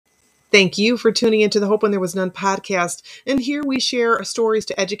Thank you for tuning into the Hope When There Was None podcast. And here we share stories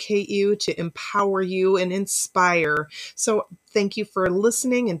to educate you, to empower you, and inspire. So thank you for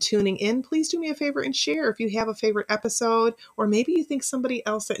listening and tuning in. Please do me a favor and share if you have a favorite episode, or maybe you think somebody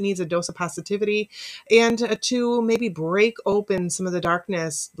else that needs a dose of positivity, and to maybe break open some of the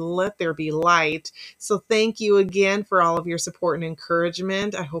darkness. Let there be light. So thank you again for all of your support and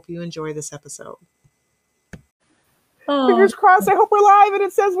encouragement. I hope you enjoy this episode. Oh. Fingers crossed. I hope we're live and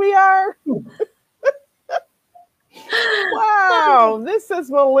it says we are. Wow. This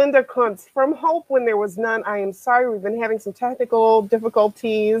is Melinda Kuntz from Hope When There Was None. I am sorry we've been having some technical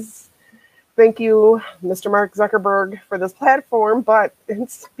difficulties. Thank you, Mr. Mark Zuckerberg, for this platform, but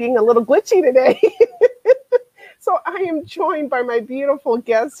it's being a little glitchy today. So I am joined by my beautiful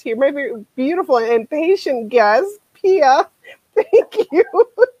guest here, my very beautiful and patient guest, Pia. Thank you.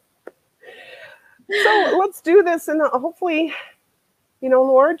 So let's do this, and hopefully,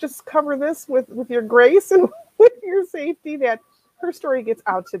 Lord, just cover this with your grace and with your safety, that her story gets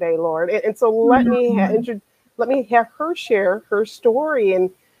out today, Lord. And so let me have her share her story,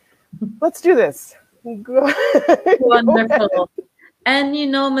 and let's do this. Wonderful. And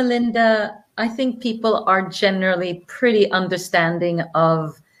Melinda, I think people are generally pretty understanding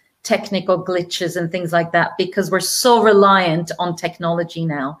of technical glitches and things like that, because we're so reliant on technology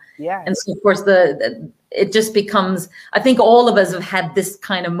now. Yeah. And so of course it just becomes, I think all of us have had this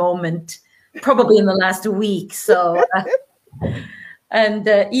kind of moment probably in the last week. So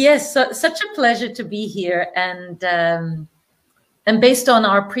yes, so such a pleasure to be here. And based on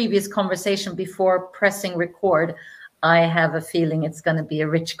our previous conversation before pressing record, I have a feeling it's going to be a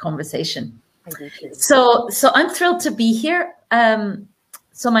rich conversation. I do too. So I'm thrilled to be here.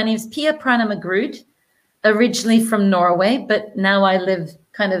 So my name is Pia Prana Magrud, originally from Norway, but now I live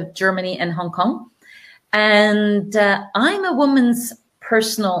kind of Germany and Hong Kong. And I'm a woman's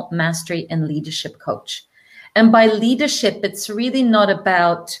personal mastery and leadership coach. And by leadership, it's really not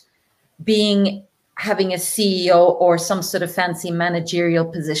about having a CEO or some sort of fancy managerial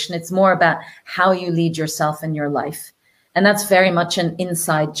position. It's more about how you lead yourself in your life. And that's very much an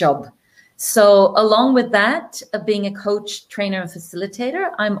inside job. So along with that, being a coach, trainer, and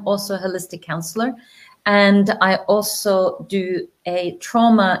facilitator, I'm also a holistic counselor. And I also do a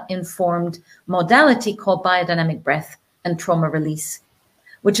trauma-informed modality called biodynamic breath and trauma release,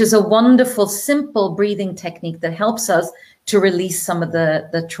 which is a wonderful, simple breathing technique that helps us to release some of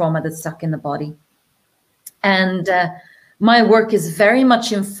the trauma that's stuck in the body. And my work is very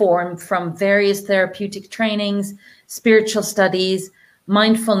much informed from various therapeutic trainings, spiritual studies.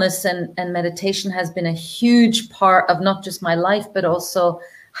 Mindfulness and meditation has been a huge part of not just my life, but also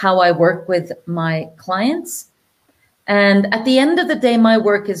how I work with my clients. And at the end of the day, my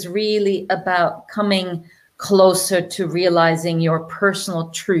work is really about coming closer to realizing your personal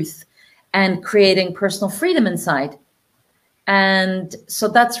truth and creating personal freedom inside. And so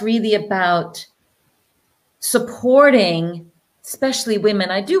that's really about supporting, especially women.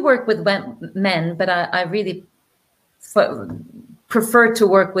 I do work with men, but I really prefer to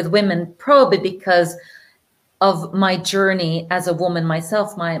work with women, probably because of my journey as a woman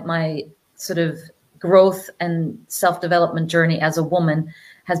myself, my sort of growth and self-development journey as a woman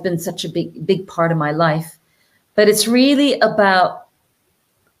has been such a big part of my life. But it's really about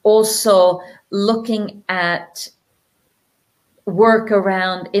also looking at work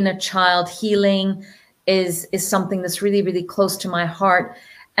around inner child healing is something that's really, really close to my heart.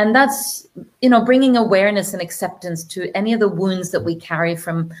 And that's, bringing awareness and acceptance to any of the wounds that we carry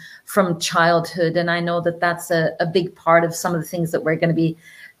from childhood. And I know that that's a big part of some of the things that we're going to be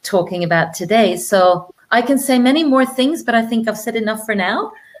talking about today. So I can say many more things, but I think I've said enough for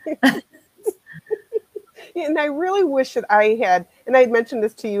now. And I really wish that I had mentioned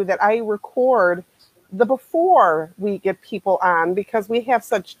this to you, that I record the before we get people on, because we have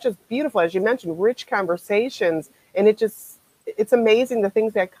such just beautiful, as you mentioned, rich conversations. And it's amazing the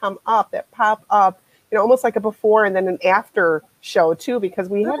things that come up, that pop up, almost like a before and then an after show too, because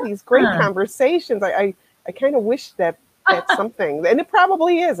we have these great conversations. I kind of wish that that's something, and it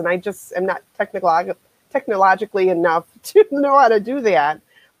probably is. And I just am not technologically enough to know how to do that.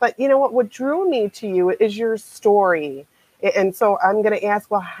 But what drew me to you is your story. And so I'm going to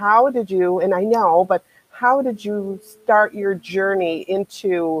ask, well, how did you, and I know, but how did you start your journey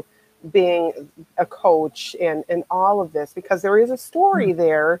into being a coach and all of this? Because there is a story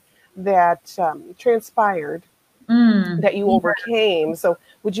there that transpired that you overcame. So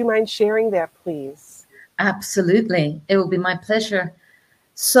would you mind sharing that, please? Absolutely. It will be my pleasure.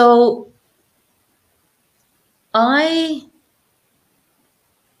 So I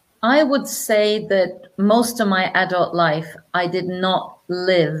would say that most of my adult life, I did not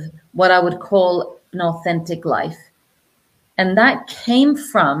live what I would call an authentic life. And that came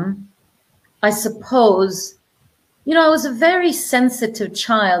from, I suppose, I was a very sensitive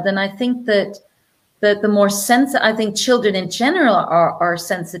child. And I think that the more sensitive, I think children in general are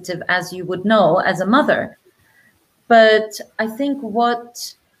sensitive, as you would know, as a mother. But I think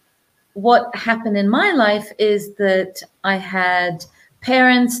what happened in my life is that I had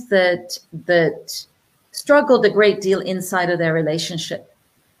parents that struggled a great deal inside of their relationship.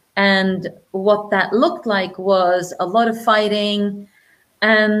 And what that looked like was a lot of fighting.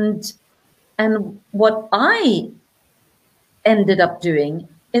 And what I ended up doing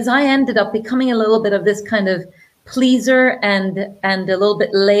is I ended up becoming a little bit of this kind of pleaser, and a little bit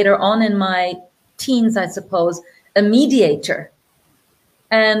later on in my teens, I suppose, a mediator.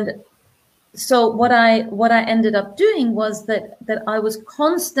 And so what I ended up doing was that I was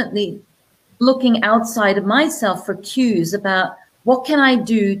constantly looking outside of myself for cues about what can I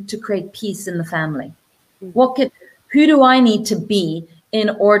do to create peace in the family? Who do I need to be in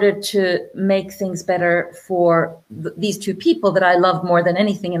order to make things better for these two people that I love more than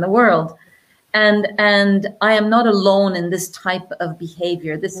anything in the world? And I am not alone in this type of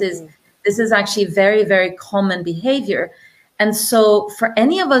behavior. This is actually very, very common behavior. And so for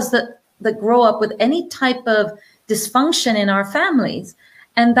any of us that grow up with any type of dysfunction in our families,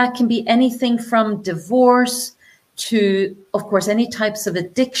 and that can be anything from divorce to, of course, any types of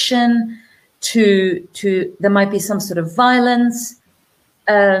addiction, to there might be some sort of violence.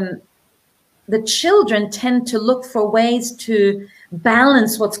 The children tend to look for ways to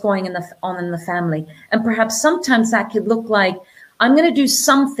balance what's going on in the family. And perhaps sometimes that could look like, I'm going to do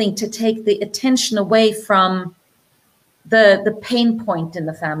something to take the attention away from the pain point in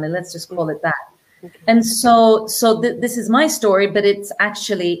the family. Let's just call it that. Okay. And so this is my story, but it's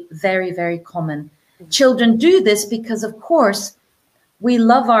actually very, very common. Children do this because, of course, we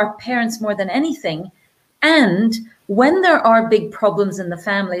love our parents more than anything. And when there are big problems in the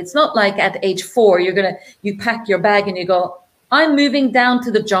family, it's not like at age 4, you pack your bag and you go, I'm moving down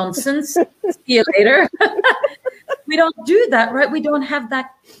to the Johnsons. See you later. We don't do that, right? We don't have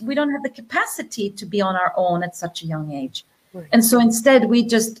the capacity to be on our own at such a young age. Right. And so instead we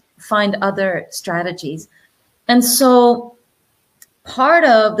just find other strategies. And so part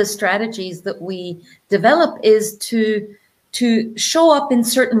of the strategies that we develop is to show up in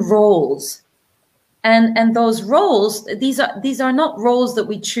certain roles. And those roles, these are not roles that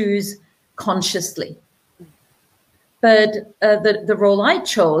we choose consciously. But the role I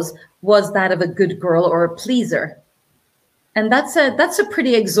chose was that of a good girl or a pleaser. And that's a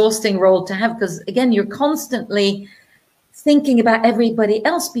pretty exhausting role to have, because again, you're constantly thinking about everybody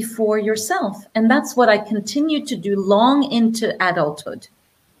else before yourself. And that's what I continued to do long into adulthood.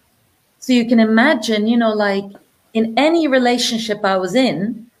 So you can imagine, like in any relationship I was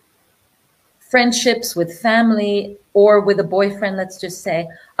in, friendships with family or with a boyfriend, let's just say,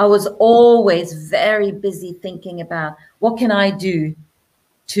 I was always very busy thinking about what can I do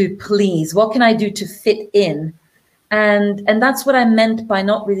to please? What can I do to fit in? And that's what I meant by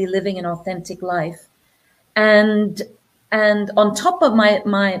not really living an authentic life. And on top of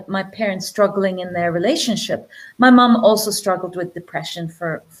my parents struggling in their relationship, my mom also struggled with depression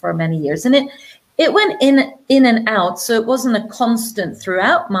for many years. And it went in and out. So it wasn't a constant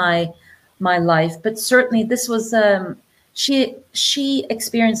throughout my life, but certainly this was, she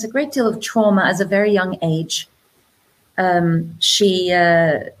experienced a great deal of trauma as a very young age. She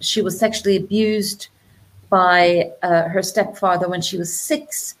was sexually abused by her stepfather when she was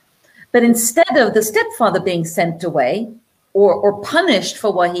 6. But instead of the stepfather being sent away or punished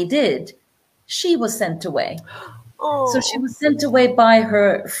for what he did, she was sent away. Oh. So she was sent away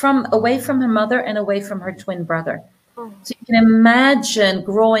away from her mother and away from her twin brother. Oh. So you can imagine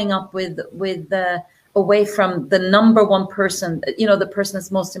growing up with away from the number one person, the person that's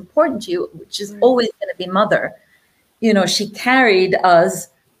most important to you, which is always going to be mother. She carried us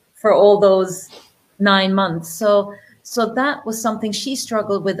for all those 9 months. So that was something she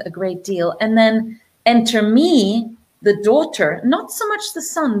struggled with a great deal. And then enter me, the daughter, not so much the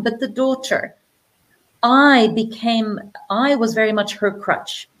son, but the daughter. I was very much her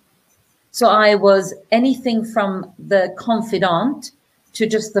crutch. So I was anything from the confidant to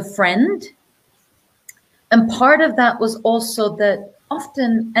just the friend. And part of that was also that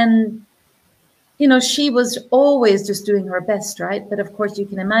often, and she was always just doing her best, right? But of course you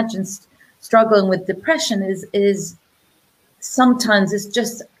can imagine struggling with depression is sometimes it's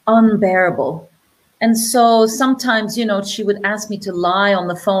just unbearable. And so sometimes, she would ask me to lie on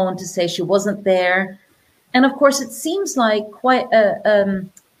the phone to say she wasn't there. And of course, it seems like quite an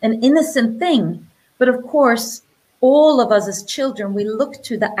innocent thing. But of course, all of us as children, we look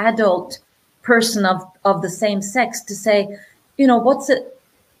to the adult person of the same sex to say, you know,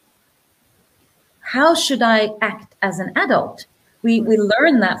 how should I act as an adult? We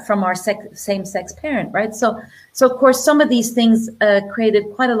learn that from our same sex parent, right? So of course, some of these things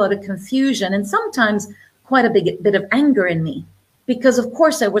created quite a lot of confusion and sometimes quite a bit of anger in me, because of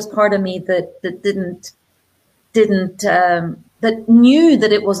course there was part of me that that knew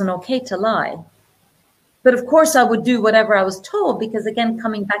that it wasn't okay to lie. But of course I would do whatever I was told, because again,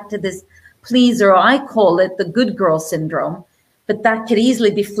 coming back to this pleaser, I call it the good girl syndrome, but that could easily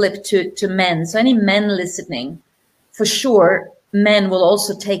be flipped to men. So any men listening, for sure, men will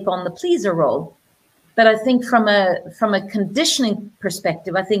also take on the pleaser role. But I think from a conditioning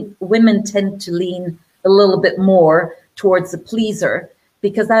perspective, I think women tend to lean a little bit more towards the pleaser,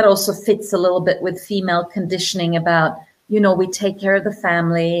 because that also fits a little bit with female conditioning about, you know, we take care of the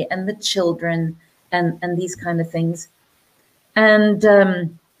family and the children and these kind of things. And,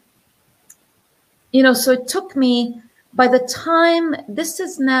 you know, so it took me, by the time, this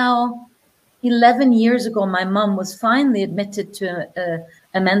is now 11 years ago, my mom was finally admitted to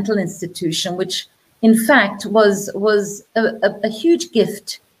a mental institution, which in fact was a huge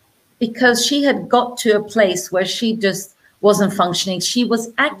gift, because she had got to a place where she just wasn't functioning. She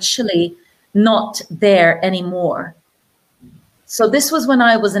was actually not there anymore. So this was when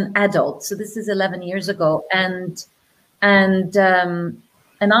I was an adult. So this is 11 years ago. And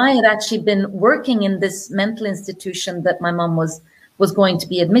I had actually been working in this mental institution that my mom was going to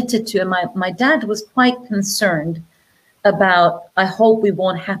be admitted to. And my dad was quite concerned about, I hope we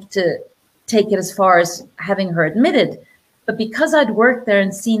won't have to take it as far as having her admitted. But because I'd worked there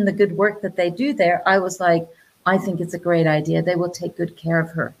and seen the good work that they do there, I was like, I think it's a great idea. They will take good care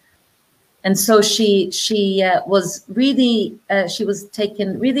of her. And so she was really, she was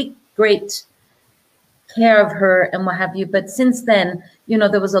taking really great care of her and what have you. But since then, you know,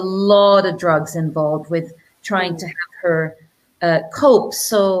 there was a lot of drugs involved with trying to have her cope.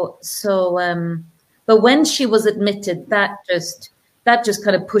 But when she was admitted, that just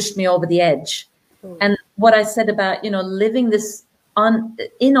kind of pushed me over the edge. And what I said about, you know, living this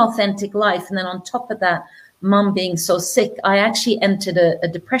inauthentic life, and then on top of that, mom being so sick, I actually entered a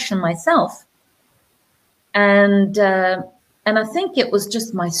depression myself. And I think it was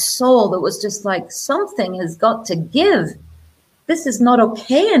just my soul that was just like, something has got to give. This is not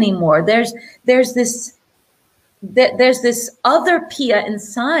okay anymore. There's this other Pia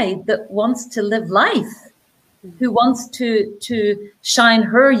inside that wants to live life, who wants to shine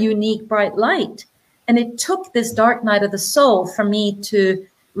her unique bright light. And it took this dark night of the soul for me to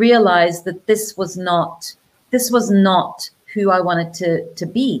realize that this was not who I wanted to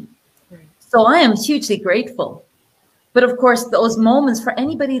be. So I am hugely grateful. But of course, those moments, for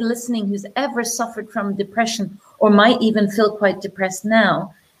anybody listening who's ever suffered from depression or might even feel quite depressed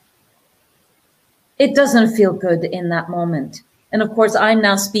now, it doesn't feel good in that moment. And of course, I'm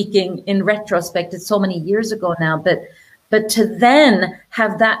now speaking in retrospect. It's so many years ago now, but to then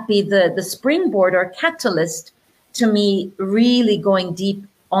have that be the springboard or catalyst to me really going deep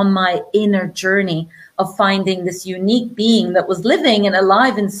on my inner journey of finding this unique being that was living and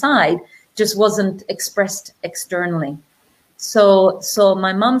alive inside, just wasn't expressed externally. So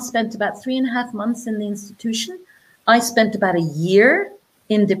my mom spent about 3.5 months in the institution. I spent about a year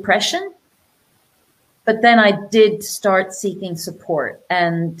in depression, but then I did start seeking support,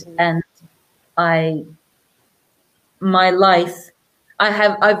 and I really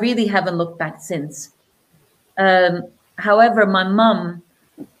haven't looked back since. However, my mom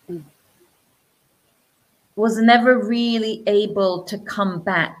was never really able to come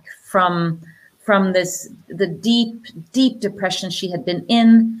back from the deep depression she had been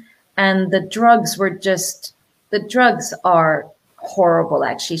in, and the drugs are horrible.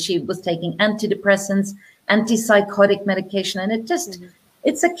 Actually, she was taking antidepressants, antipsychotic medication, and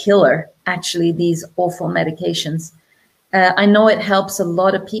it's a killer. Actually, these awful medications. I know it helps a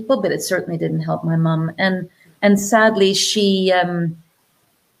lot of people, but it certainly didn't help my mom. And sadly, she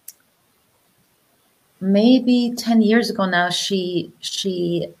maybe 10 years ago now, she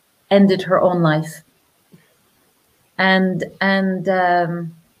ended her own life. And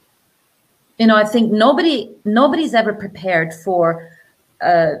you know, I think nobody's ever prepared for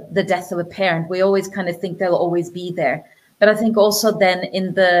the death of a parent. We always kind of think they'll always be there. But I think also then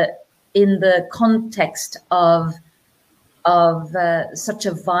in the context of such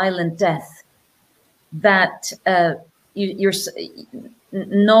a violent death, that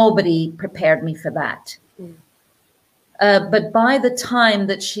nobody prepared me for that. But by the time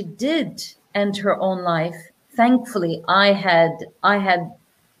that she did end her own life, thankfully I had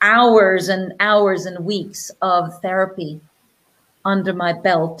hours and hours and weeks of therapy under my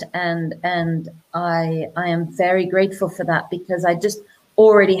belt, and I am very grateful for that, because I just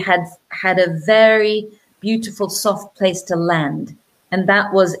already had a very beautiful soft place to land, and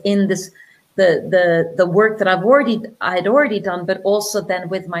that was in this the work that I'd already done, but also then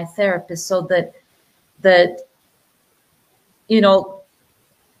with my therapist, so that you know,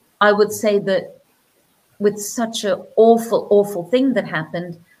 I would say that with such an awful thing that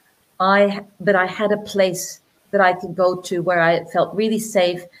happened, I had a place that I could go to where I felt really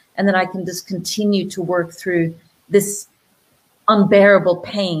safe, and that I can just continue to work through this unbearable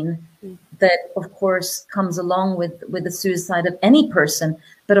pain that, of course, comes along with the suicide of any person.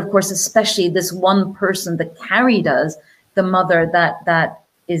 But of course, especially this one person that carried us, the mother, that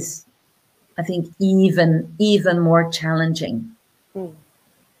is, I think, even more challenging. Mm.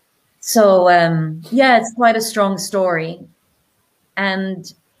 So yeah, it's quite a strong story,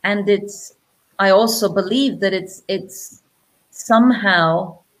 and it's, I also believe that it's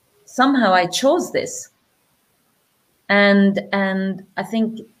somehow I chose this, and I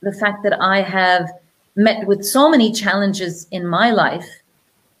think the fact that I have met with so many challenges in my life,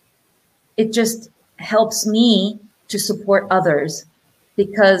 it just helps me to support others,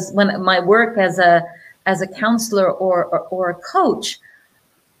 because when my work as a counselor or a coach,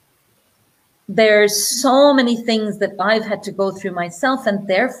 there's so many things that I've had to go through myself, and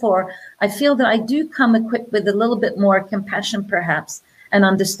therefore I feel that I do come equipped with a little bit more compassion, perhaps, and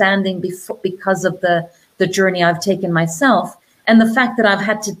understanding because of the journey I've taken myself, and the fact that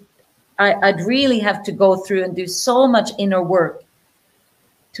I'd really have to go through and do so much inner work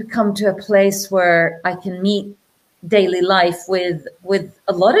to come to a place where I can meet daily life with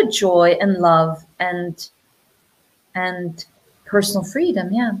a lot of joy and love and personal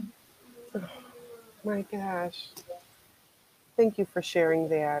freedom. Yeah. My gosh. Thank you for sharing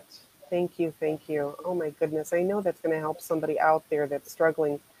that. Thank you. Thank you. Oh my goodness. I know that's going to help somebody out there that's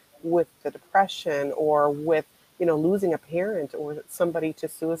struggling with the depression, or with, losing a parent or somebody to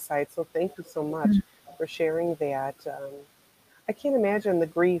suicide. So thank you so much for sharing that. I can't imagine the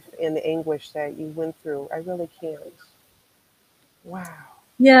grief and the anguish that you went through. I really can't. Wow.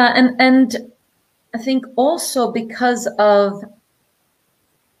 Yeah. And I think also because of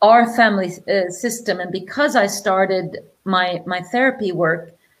our family system, and because I started my therapy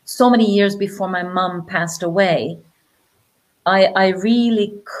work so many years before my mom passed away, I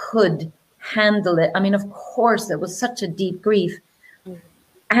really could handle it. I mean, of course, there was such a deep grief.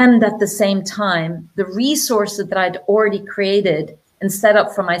 And at the same time, the resources that I'd already created and set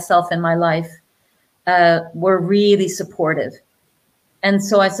up for myself in my life were really supportive. And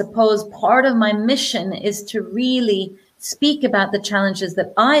so I suppose part of my mission is to really speak about the challenges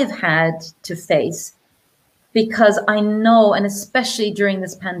that I've had to face, because I know, and especially during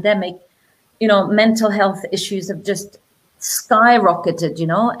this pandemic, mental health issues have just skyrocketed,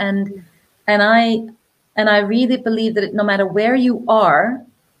 and I really believe that no matter where you are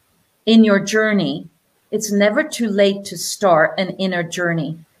in your journey, it's never too late to start an inner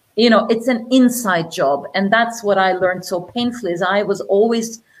journey. It's an inside job. And that's what I learned so painfully, is I was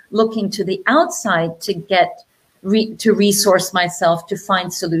always looking to the outside to get to resource myself, to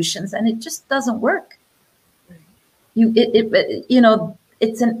find solutions. And it just doesn't work.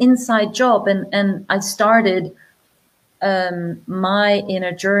 It's an inside job. And I started my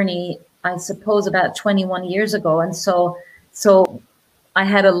inner journey, I suppose, about 21 years ago. And so I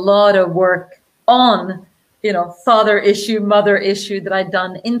had a lot of work on, father issue, mother issue that I'd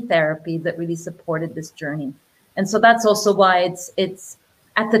done in therapy that really supported this journey. And so that's also why it's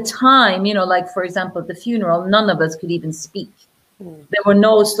at the time, like, for example, at the funeral, none of us could even speak. There were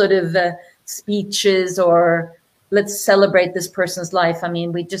no sort of speeches or let's celebrate this person's life. I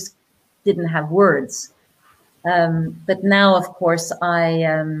mean, we just didn't have words. But now, of course,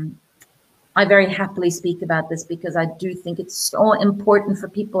 I very happily speak about this, because I do think it's so important for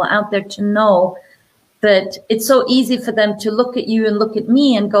people out there to know that it's so easy for them to look at you and look at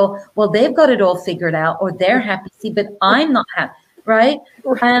me and go, well, they've got it all figured out, or they're happy, but I'm not happy, right?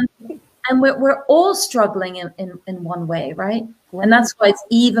 And we're all struggling in one way, right? And that's why it's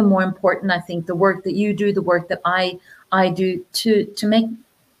even more important, I think, the work that you do, the work that I do to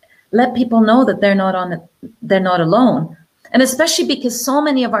let people know that they're not alone. And especially because so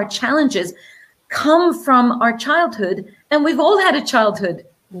many of our challenges come from our childhood, and we've all had a childhood,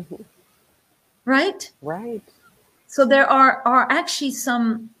 right? Right. So there are actually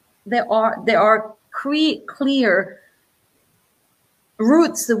there are clear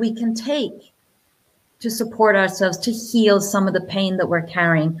routes that we can take to support ourselves, to heal some of the pain that we're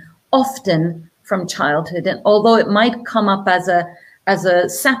carrying, often from childhood. And although it might come up as as a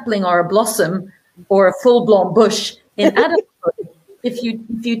sapling or a blossom or a full-blown bush in adulthood. If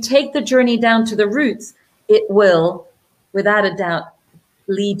you take the journey down to the roots, it will, without a doubt,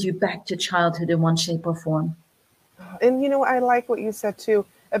 lead you back to childhood in one shape or form. And I like what you said too,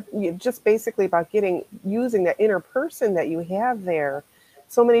 just basically about using that inner person that you have there.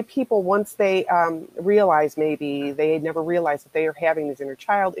 So many people, once they realize, maybe they had never realized that they are having these inner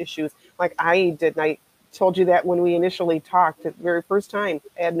child issues, like I did, and I told you that when we initially talked the very first time,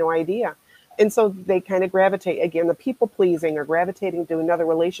 I had no idea. And so they kind of gravitate, again, the people pleasing or gravitating to another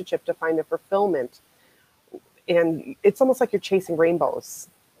relationship to find the fulfillment. And it's almost like you're chasing rainbows.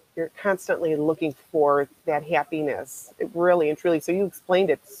 You're constantly looking for that happiness, really and truly. So you explained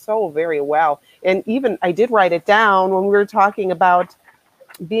it so very well. And even I did write it down when we were talking about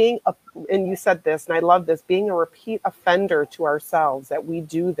and you said this, and I love this, being a repeat offender to ourselves, that we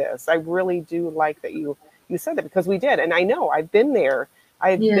do this. I really do like that you said that, because we did. And I know I've been there.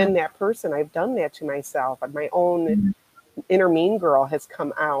 I've been that person. I've done that to myself. My own inner mean girl has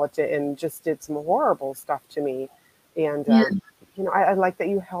come out and just did some horrible stuff to me. And, I like that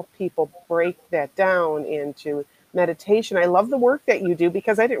you help people break that down into meditation. I love the work that you do,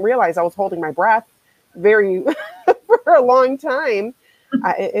 because I didn't realize I was holding my breath for a long time.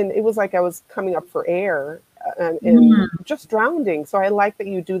 And it was like I was coming up for air and just drowning. So I like that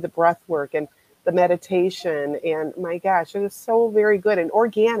you do the breath work and the meditation. And my gosh, it is so very good and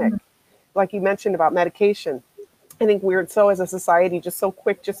organic. Like you mentioned about medication. I think we're so, as a society, just so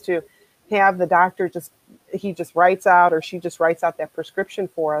quick just to have the doctor he just writes out, or she just writes out that prescription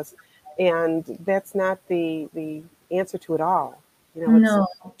for us. And that's not the answer to it all. It's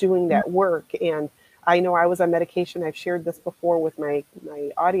doing that work. And I know I was on medication. I've shared this before with my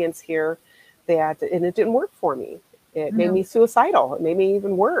audience here, and it didn't work for me. It made me suicidal. It made me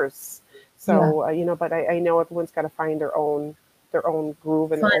even worse. So, but I know everyone's got to find their own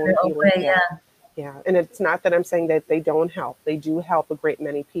groove and their own healing. Way, yeah. And it's not that I'm saying that they don't help. They do help a great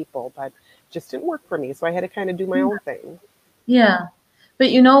many people, but just didn't work for me. So I had to kind of do my own thing. Yeah.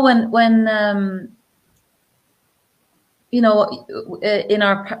 But when in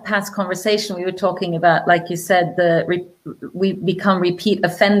our past conversation, we were talking about, like you said, we become repeat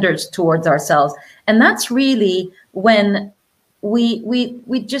offenders towards ourselves. And that's really when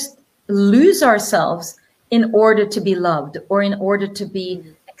we just lose ourselves in order to be loved or in order to be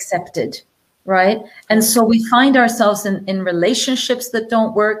accepted, right? And so we find ourselves in relationships that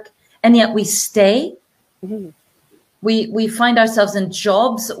don't work, and yet we stay. We find ourselves in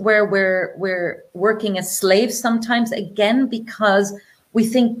jobs where we're working as slaves sometimes, again, because we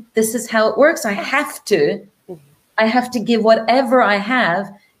think this is how it works. I have to give whatever I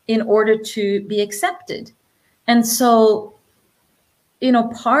have in order to be accepted. And so,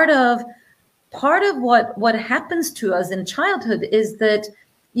 part of what happens to us in childhood is that,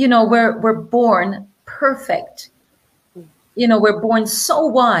 we're born perfect. We're born so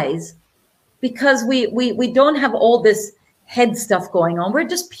wise, because we don't have all this head stuff going on. We're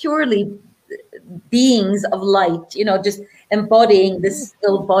just purely beings of light, just embodying this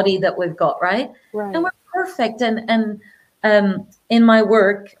little body that we've got, right? And we're perfect. And in my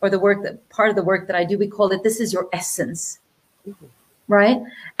work, or part of the work that I do, we call it, this is your essence, right?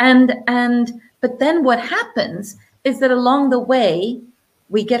 But then what happens is that along the way,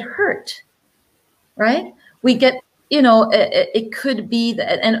 we get hurt, right? We get, it could be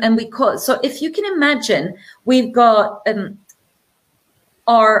that, and we call it, so if you can imagine, we've got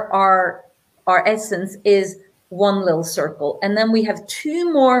our essence is one little circle, and then we have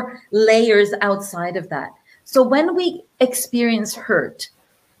two more layers outside of that. So when we experience hurt,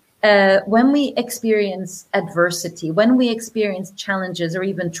 when we experience adversity, when we experience challenges or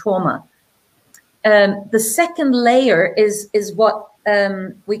even trauma, the second layer is what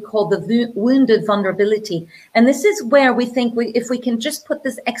we call the wounded vulnerability. And this is where we think if we can just put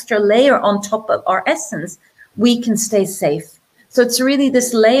this extra layer on top of our essence, we can stay safe. So it's really,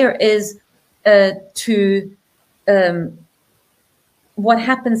 this layer is what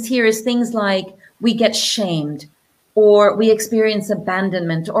happens here is things like we get shamed, or we experience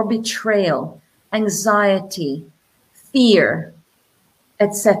abandonment or betrayal, anxiety, fear,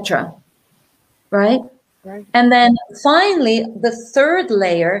 etc. Right? And then finally, the third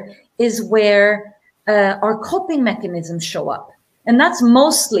layer is where our coping mechanisms show up. And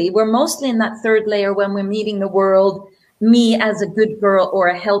we're mostly in that third layer when we're meeting the world, me as a good girl or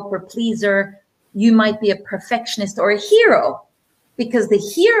a helper pleaser. You might be a perfectionist or a hero, because the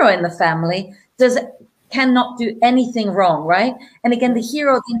hero in the family cannot do anything wrong, right? And again, the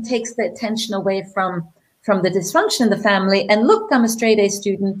hero then takes the attention away from the dysfunction in the family, and look, I'm a straight A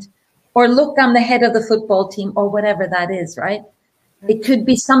student, or look, I'm the head of the football team, or whatever that is, right? It could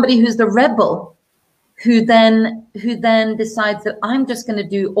be somebody who's the rebel, who then decides that I'm just going to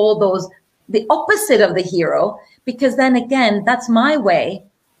do all those, the opposite of the hero, because then again, that's my way.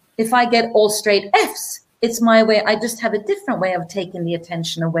 If I get all straight F's, it's my way. I just have a different way of taking the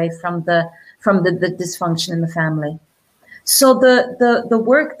attention away from the dysfunction in the family. So the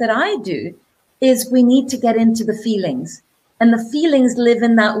work that I do is we need to get into the feelings, and the feelings live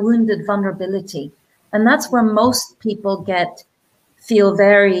in that wounded vulnerability. And that's where most people feel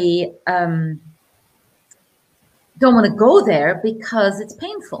very, don't want to go there because it's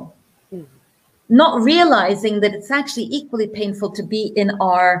painful. Not realizing that it's actually equally painful to be in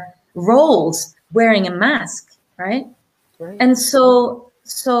our roles wearing a mask, right? And so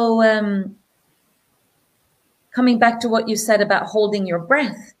coming back to what you said about holding your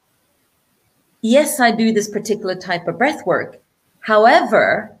breath, yes, I do this particular type of breath work.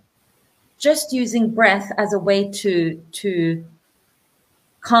 However, just using breath as a way to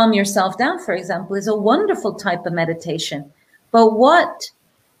calm yourself down, for example, is a wonderful type of meditation. But what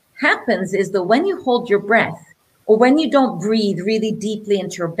happens is that when you hold your breath, or when you don't breathe really deeply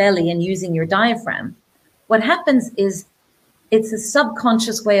into your belly and using your diaphragm, what happens is it's a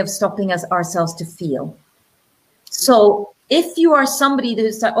subconscious way of stopping ourselves to feel. So if you are somebody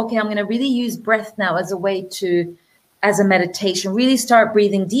who's like, okay, I'm going to really use breath now as a way as a meditation, really start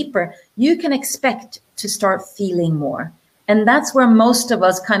breathing deeper, you can expect to start feeling more. And that's where most of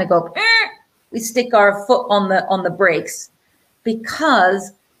us kind of go, we stick our foot on the brakes,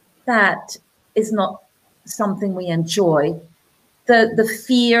 because that is not something we enjoy. The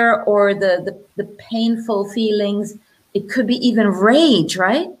fear or the painful feelings, it could be even rage,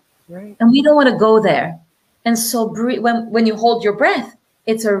 right? And we don't want to go there. And so when you hold your breath,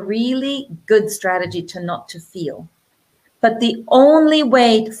 it's a really good strategy not to feel. But the only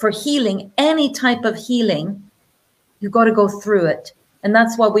way for healing, any type of healing, you've got to go through it. And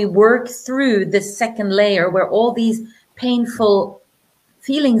that's why we work through this second layer where all these painful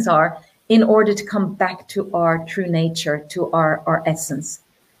feelings are, in order to come back to our true nature, to our essence.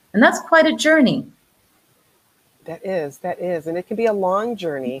 And that's quite a journey. That is. And it can be a long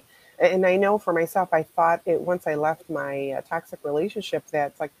journey. And I know for myself, I thought once I left my toxic relationship,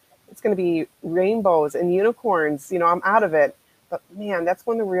 that it's going to be rainbows and unicorns. I'm out of it. But man, that's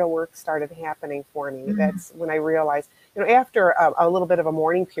when the real work started happening for me. That's when I realized, after a little bit of a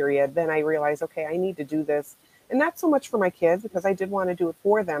mourning period, then I realized, okay, I need to do this. And not so much for my kids, because I did want to do it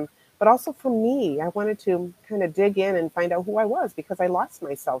for them, but also for me. I wanted to kind of dig in and find out who I was, because I lost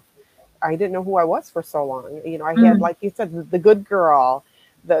myself. I didn't know who I was for so long. I had, like you said, the good girl,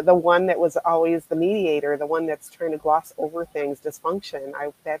 the one that was always the mediator, the one that's trying to gloss over things, dysfunction.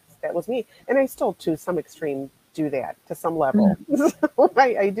 That was me. And I still, to some extreme, do that to some level. So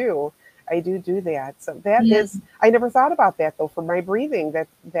I do that. So that is, I never thought about that though, for my breathing,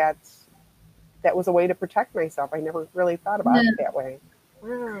 that was a way to protect myself. I never really thought about it that way.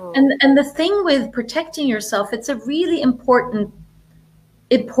 Wow. And the thing with protecting yourself, it's a really important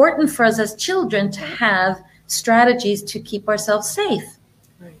for us as children to have strategies to keep ourselves safe.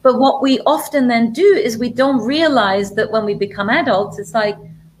 Right. But what we often then do is we don't realize that when we become adults, it's like,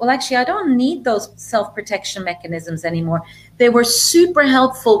 well, actually, I don't need those self-protection mechanisms anymore. They were super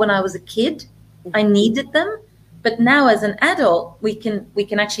helpful when I was a kid. I needed them. But now as an adult, we can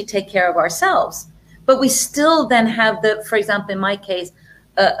actually take care of ourselves. But we still then have for example, in my case,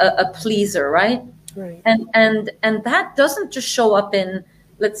 a pleaser, right? Right. And that doesn't just show up in,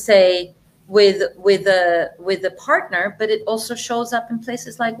 let's say, with a partner, but it also shows up in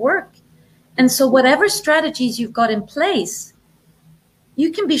places like work. And so whatever strategies you've got in place,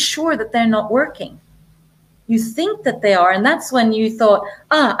 you can be sure that they're not working. You think that they are, and that's when you thought,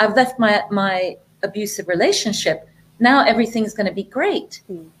 I've left my abusive relationship. Now everything's going to be great.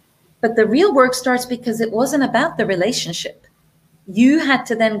 But the real work starts because it wasn't about the relationship. You had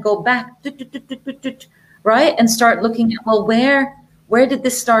to then go back, right, and start looking at, well, where did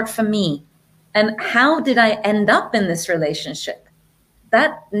this start for me? And how did I end up in this relationship?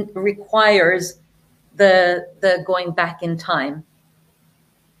 That requires the going back in time.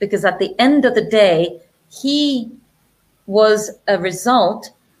 Because at the end of the day, he was a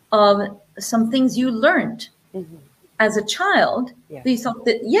result of some things you learned as a child. Yeah. You thought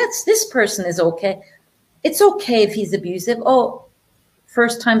that, yes, this person is okay. It's okay if he's abusive. Oh,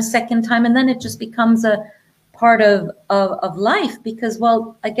 first time, second time. And then it just becomes a part of life because,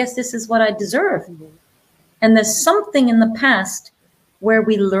 well, I guess this is what I deserve. And there's something in the past where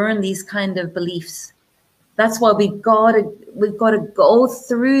we learn these kind of beliefs. That's why we've got to go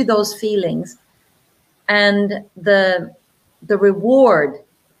through those feelings, and the reward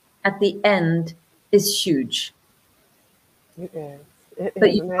at the end is huge. It is.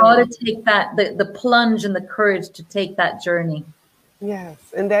 But you've got to take that, the plunge and the courage to take that journey. Yes,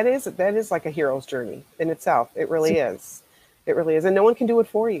 and that is like a hero's journey in itself. It really is. It really is, and no one can do it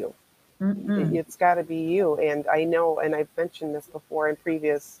for you. It's got to be you. And I know, and I've mentioned this before in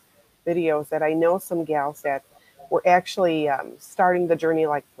previous videos, that I know some gals that were actually starting the journey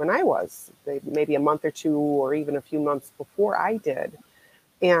like when I was, maybe a month or two, or even a few months before I did.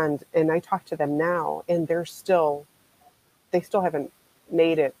 And I talk to them now, and they still haven't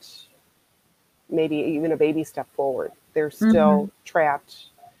made it, maybe even a baby step forward. They're still trapped,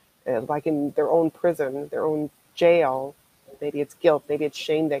 like in their own prison, their own jail. Maybe it's guilt, maybe it's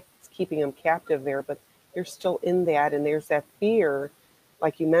shame that's keeping them captive there, but they're still in that. And there's that fear,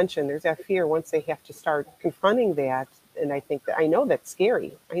 like you mentioned, there's that fear once they have to start confronting that. And I think that, I know that's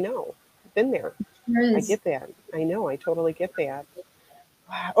scary. I know, I've been there. I get that. I know, I totally get that.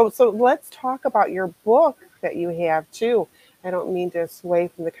 Wow. Oh, so let's talk about your book that you have too. I don't mean to sway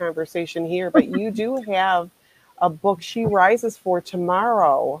from the conversation here, but you do have a book, She Rises, for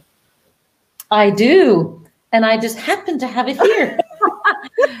tomorrow. I do. And I just happen to have it here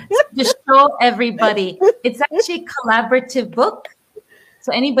to show everybody. It's actually a collaborative book.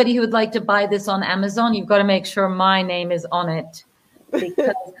 So anybody who would like to buy this on Amazon, you've got to make sure my name is on it.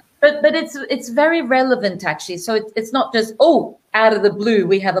 Because, but it's very relevant, actually. So it's not just, oh, out of the blue,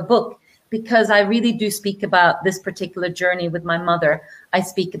 we have a book. Because I really do speak about this particular journey with my mother. I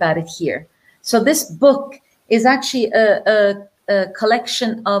speak about it here. So this book is actually a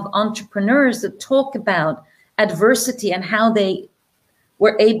collection of entrepreneurs that talk about adversity and how they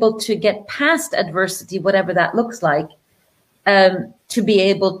were able to get past adversity, whatever that looks like, to be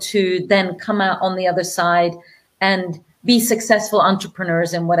able to then come out on the other side and be successful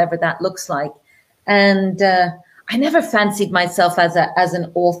entrepreneurs in whatever that looks like. And I never fancied myself as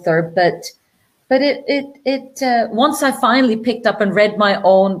an author, but it once I finally picked up and read my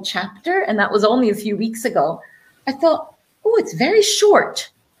own chapter, and that was only a few weeks ago, I thought, oh, it's very short.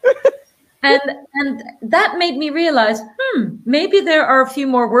 And that made me realize, maybe there are a few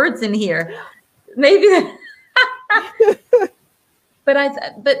more words in here. Maybe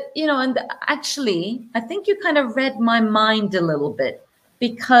but you know, and actually, I think you kind of read my mind a little bit,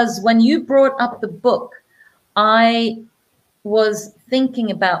 because when you brought up the book, I was thinking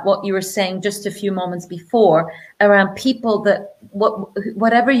about what you were saying just a few moments before around people that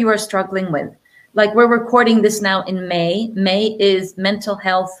whatever you are struggling with. Like, we're recording this now in May. May is Mental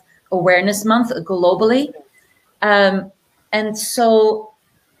Health Awareness Month globally. And so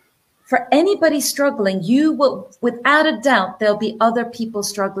for anybody struggling, you will, without a doubt, there'll be other people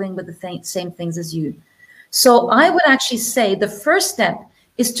struggling with the same things as you. So I would actually say the first step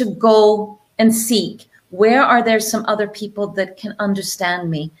is to go and seek, where are there some other people that can understand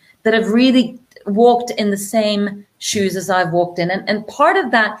me, that have really walked in the same shoes as I've walked in. And part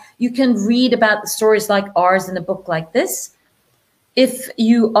of that, you can read about the stories like ours in a book like this. If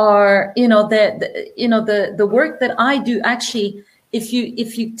you are, you know, the work that I do, actually, if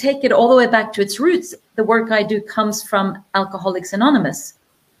you take it all the way back to its roots, the work I do comes from Alcoholics Anonymous.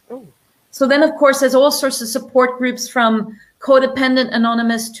 Oh. So then, of course, there's all sorts of support groups, from Codependent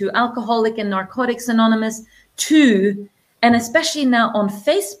Anonymous to Alcoholic and Narcotics Anonymous to, and especially now on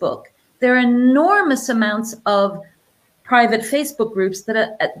Facebook, there are enormous amounts of private Facebook groups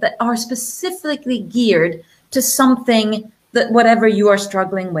that are specifically geared to something that whatever you are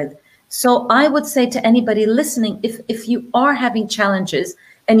struggling with. So I would say to anybody listening, if you are having challenges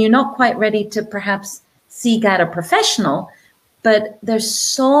and you're not quite ready to perhaps seek out a professional, but there's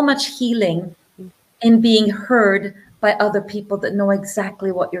so much healing in being heard by other people that know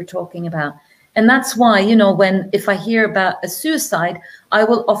exactly what you're talking about. And that's why, you know, if I hear about a suicide, I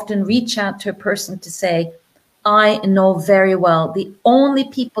will often reach out to a person to say, I know very well, the only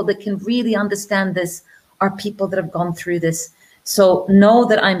people that can really understand this are people that have gone through this. So know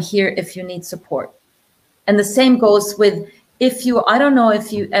that I'm here if you need support. And the same goes with, I don't know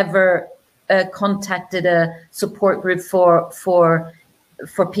if you ever contacted a support group for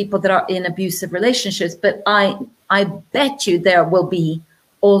people that are in abusive relationships, but I bet you there will be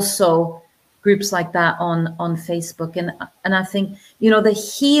also groups like that on Facebook. And I think, you know, the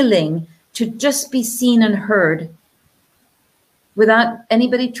healing to just be seen and heard without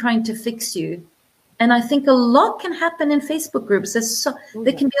anybody trying to fix you. And I think a lot can happen in Facebook groups.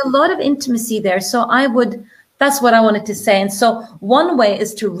 There can be a lot of intimacy there. So that's what I wanted to say. And so one way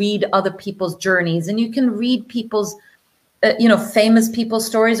is to read other people's journeys, and you can read people's, famous people's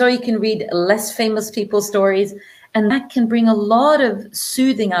stories, or you can read less famous people's stories. And that can bring a lot of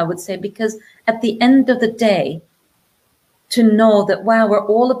soothing, I would say, because at the end of the day, to know that, wow, we're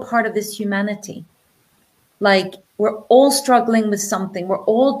all a part of this humanity. Like, we're all struggling with something. We're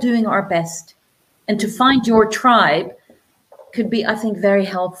all doing our best. And to find your tribe could be, I think, very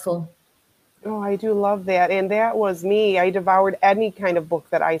helpful. Oh, I do love that. And that was me. I devoured any kind of book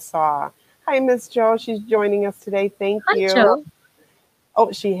that I saw. Hi, Miss Jo. She's joining us today. Thank Hi, you. Jo.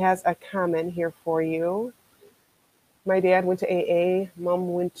 Oh, she has a comment here for you. My dad went to AA,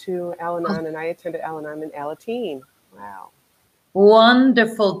 Mom went to Al-Anon, and I attended Al-Anon and Alateen. Wow.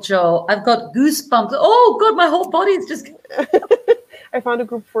 Wonderful, Jo. I've got goosebumps. Oh, God, my whole body is just... I found a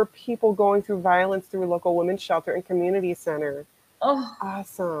group for people going through violence through a local women's shelter and community center. Oh,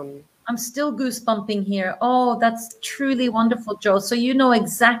 awesome. I'm still goosebumping here. Oh, that's truly wonderful, Jo. So you know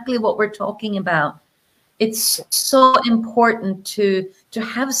exactly what we're talking about. It's so important to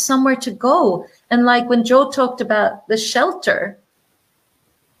have somewhere to go. And like when Jo talked about the shelter,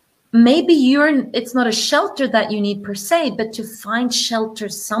 maybe it's not a shelter that you need per se, but to find shelter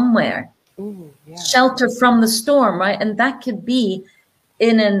somewhere. Ooh, yeah. Shelter from the storm, right? And that could be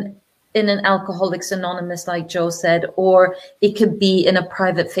in an Alcoholics Anonymous, like Jo said, or it could be in a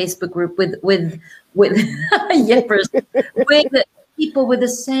private Facebook group with yippers, with people with the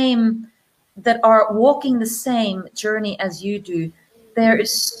same, that are walking the same journey as you do. There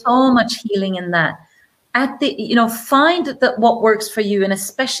is so much healing in that. Find that what works for you, and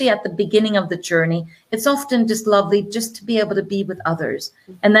especially at the beginning of the journey, it's often just lovely just to be able to be with others.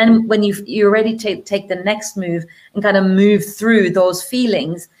 And then when you're ready to take the next move and kind of move through those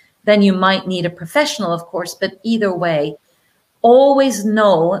feelings, then you might need a professional, of course. But either way, always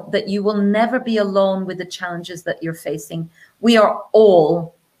know that you will never be alone with the challenges that you're facing. We are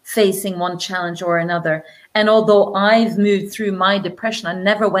all facing one challenge or another. And although I've moved through my depression, I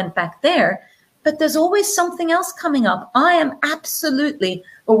never went back there. But there's always something else coming up. I am absolutely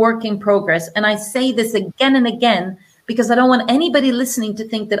a work in progress. And I say this again and again, because I don't want anybody listening to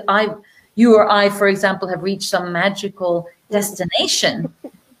think that you or I, for example, have reached some magical destination.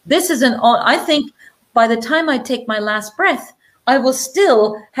 This isn't all. I think by the time I take my last breath, I will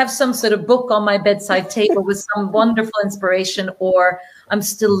still have some sort of book on my bedside table with some wonderful inspiration, or I'm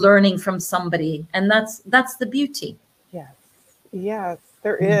still learning from somebody. And that's the beauty. Yes,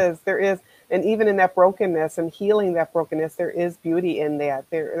 there is. And even in that brokenness and healing that brokenness, there is beauty in that.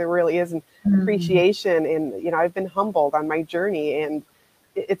 There really is an appreciation. And, I've been humbled on my journey. And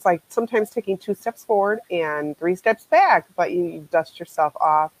it's like sometimes taking 2 steps forward and 3 steps back, but you dust yourself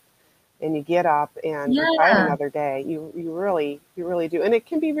off and you get up and you fight another day. You really do. And it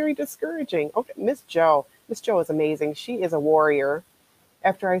can be very discouraging. Okay, Miss Jo is amazing. She is a warrior.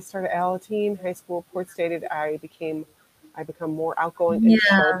 After I started Alateen high school, Port Stated, I become more outgoing and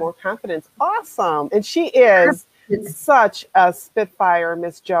showed more confidence. Awesome. And she is such a spitfire,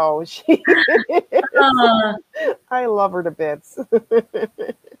 Miss Jo. She I love her to bits.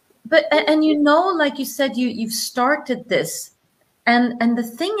 But like you said, you've started this. And the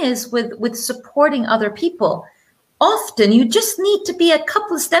thing is with supporting other people, often you just need to be a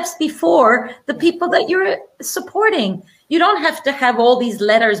couple of steps before the people that you're supporting. You don't have to have all these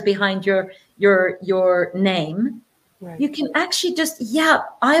letters behind your name. Right. You can actually just,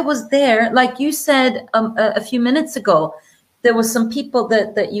 I was there. Like you said a few minutes ago, there was some people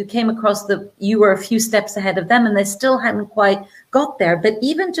that you came across that you were a few steps ahead of them and they still hadn't quite got there. But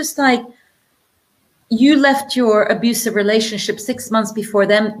even just like you left your abusive relationship 6 months before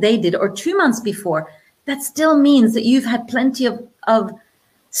they did, or 2 months before, that still means that you've had plenty of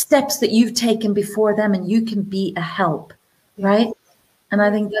steps that you've taken before them, and you can be a help, right? And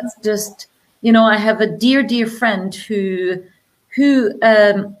I think that's just... I have a dear friend who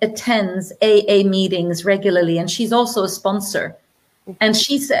attends AA meetings regularly, and she's also a sponsor. And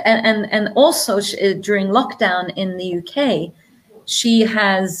and also during lockdown in the UK, she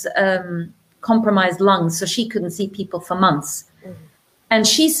has compromised lungs, so she couldn't see people for months. And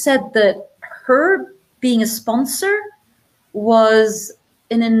she said that her being a sponsor was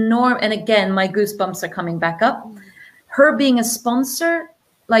an enormous, and again, my goosebumps are coming back up. Her being a sponsor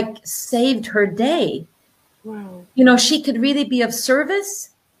saved her day. Wow. She could really be of service.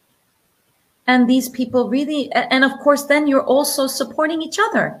 And these people really, and of course, then you're also supporting each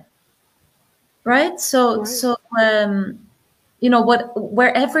other. Right?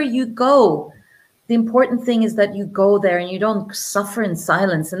 Wherever you go, the important thing is that you go there and you don't suffer in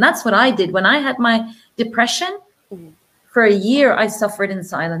silence. And that's what I did. When I had my depression, for a year, I suffered in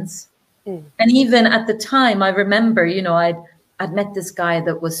silence. And even at the time, I remember, I'd met this guy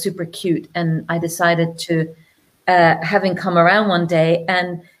that was super cute, and I decided to have him come around one day,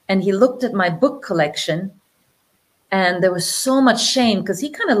 and he looked at my book collection, and there was so much shame because he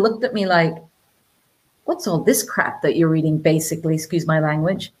kind of looked at me like, what's all this crap that you're reading, basically, excuse my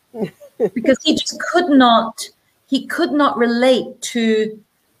language, because he just could not he could not relate to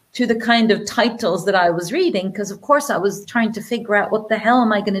the kind of titles that I was reading, because of course I was trying to figure out what the hell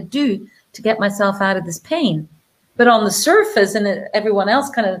am I going to do to get myself out of this pain. But on the surface, and everyone else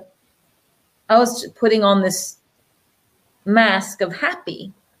kind of, I was putting on this mask of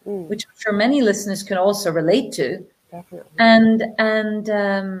happy, which I'm sure many listeners can also relate to. Definitely.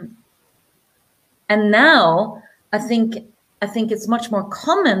 And now I think it's much more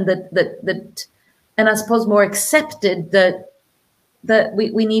common that and I suppose more accepted that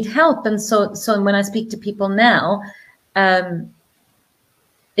we need help. And so when I speak to people now,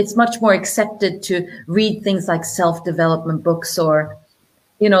 it's much more accepted to read things like self-development books, or,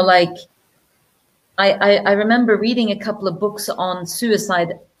 you know, like I remember reading a couple of books on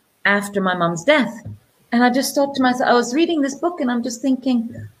suicide after my mom's death. And I just thought to myself, I was reading this book and I'm just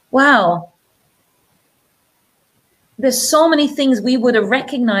thinking, wow, there's so many things we would have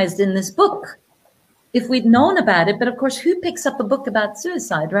recognized in this book if we'd known about it. But of course, who picks up a book about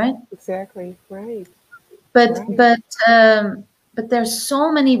suicide, right? Exactly. Right. But there's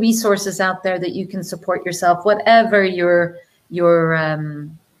so many resources out there that you can support yourself, whatever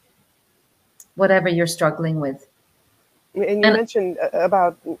whatever you're struggling with. And you mentioned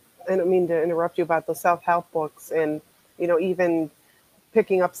about, I don't mean to interrupt you, about the self-help books, and, you know, even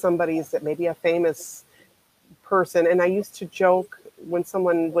picking up somebody's, that maybe a famous person. And I used to joke when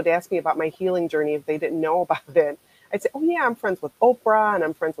someone would ask me about my healing journey, if they didn't know about it, I'd say, oh yeah, I'm friends with Oprah, and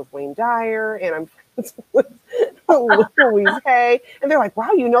I'm friends with Wayne Dyer, and I'm friends with Louise Hay. And they're like,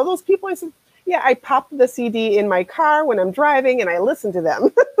 wow, you know those people? I said, yeah, I pop the CD in my car when I'm driving and I listen to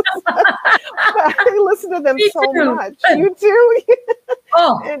them. I listen to them Me so too. much. You too?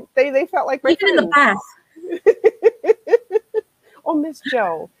 Oh, And they felt like my even in friends. the bath. Oh, Miss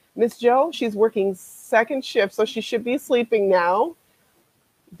Joe. Miss Joe, she's working second shift, so she should be sleeping now.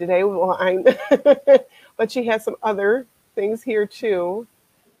 Today, well, but she has some other things here too.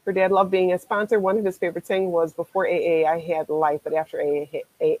 Her dad loved being a sponsor. One of his favorite saying was, before AA, I had a life, but after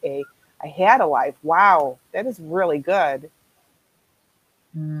AA, I had a life. Wow, that is really good.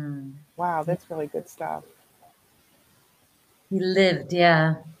 Wow, that's really good stuff. He lived,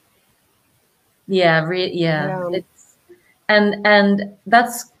 yeah. Yeah, Yeah. It's and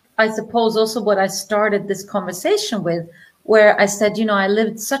that's, I suppose, also what I started this conversation with, where I said, you know, I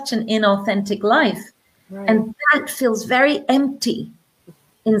lived such an inauthentic life, Right. and that feels very empty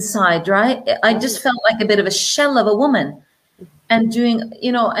inside, right? I just felt like a bit of a shell of a woman, and doing,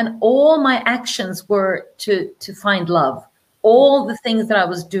 you know, and all my actions were to find love. All the things that I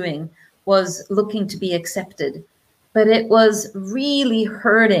was doing was looking to be accepted, but it was really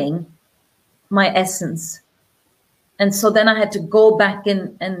hurting my essence. And so then I had to go back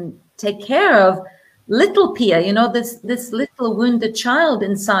and take care of little Pia, you know, this little wounded child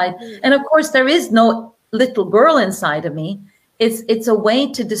inside. And of course, there is no little girl inside of me. It's a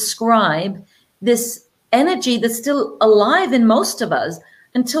way to describe this energy that's still alive in most of us,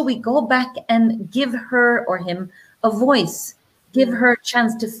 until we go back and give her or him a voice, give her a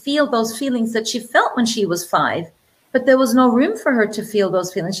chance to feel those feelings that she felt when she was 5, but there was no room for her to feel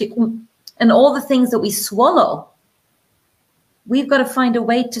those feelings. And all the things that we swallow, we've got to find a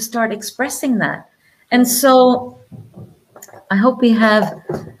way to start expressing that. And so I hope we have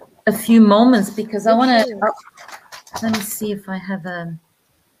a few moments, because I want to, let me see if I have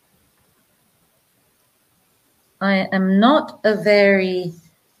I am not a very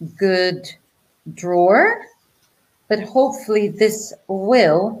good drawer, but hopefully this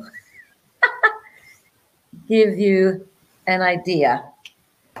will give you an idea.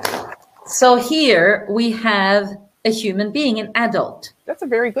 So here we have a human being, an adult. That's a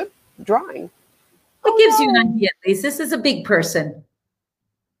very good drawing. It gives you an idea, at least. This is a big person.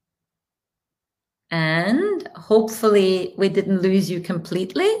 And hopefully we didn't lose you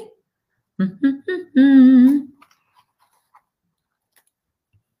completely.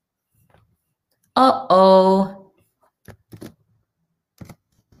 Uh-oh.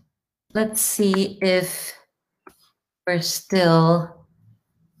 Let's see if we're still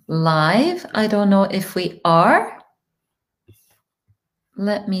live. I don't know if we are.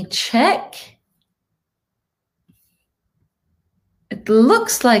 Let me check. It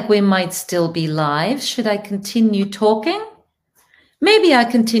looks like we might still be live. Should I continue talking? Maybe I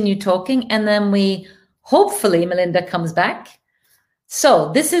continue talking, and then hopefully Melinda comes back.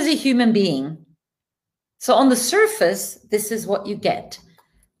 So this is a human being. So on the surface, this is what you get.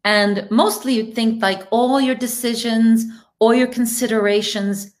 And mostly you think like all your decisions, all your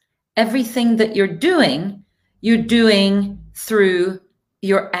considerations, everything that you're doing through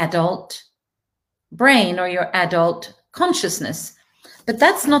your adult brain or your adult consciousness. But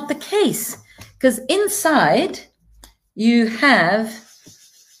that's not the case, because inside you have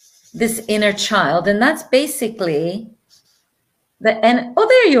this inner child, and that's basically oh,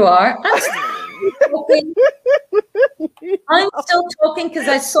 there you are. I'm still talking because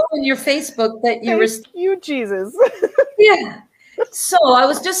I saw on your Facebook that you were. Thank you, Jesus. Yeah. So I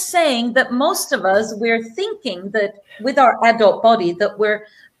was just saying that most of us, we're thinking that with our adult body, that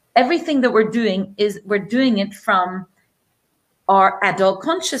everything that we're doing it from our adult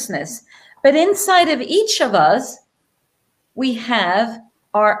consciousness. But inside of each of us, we have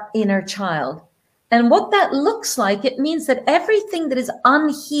our inner child. And what that looks like, it means that everything that is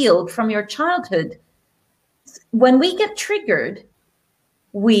unhealed from your childhood, when we get triggered,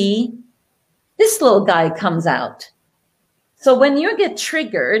 this little guy comes out. So when you get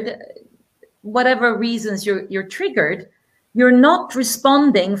triggered, whatever reasons you're triggered, you're not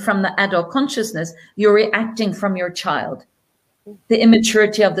responding from the adult consciousness, you're reacting from your child, the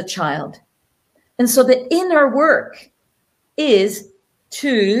immaturity of the child. And so the inner work is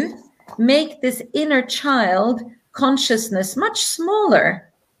to make this inner child consciousness much smaller.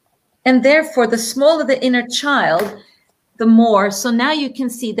 And therefore, the smaller the inner child, the more. So now you can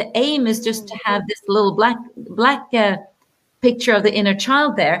see the aim is just to have this little black picture of the inner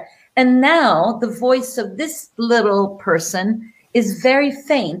child there. And now the voice of this little person is very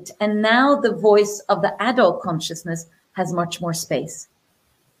faint. And now the voice of the adult consciousness has much more space.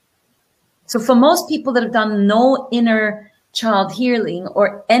 So for most people that have done no inner child healing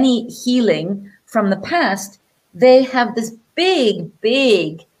or any healing from the past, they have this big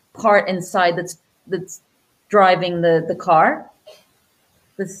part inside that's driving the car,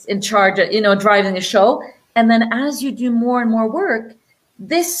 that's in charge of, driving the show. And then as you do more and more work,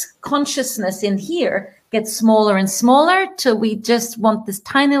 this consciousness in here gets smaller and smaller till we just want this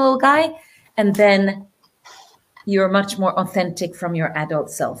tiny little guy. And then you're much more authentic from your adult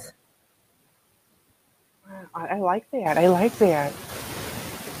self. I like that.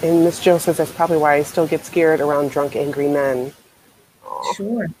 And Miss Jo says that's probably why I still get scared around drunk, angry men. Aww.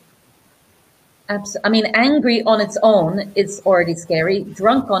 Sure. Absolutely. I mean, angry on its own is already scary.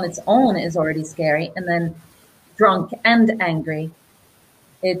 Drunk on its own is already scary. And then drunk and angry.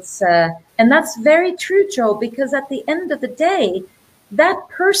 And that's very true, Jo, because at the end of the day, that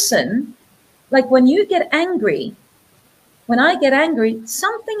person, like when you get angry, when I get angry,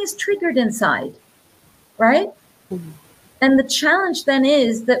 something is triggered inside. Right? Mm-hmm. And the challenge then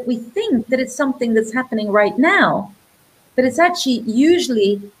is that we think that it's something that's happening right now, but it's actually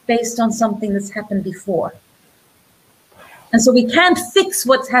usually based on something that's happened before. And so we can't fix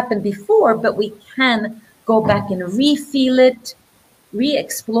what's happened before, but we can go back and re-feel it,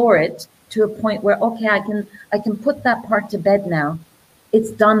 re-explore it to a point where, okay, I can put that part to bed now.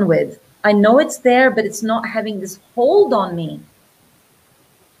 It's done with. I know it's there, but it's not having this hold on me.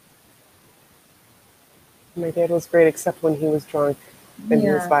 My dad was great, except when he was drunk and he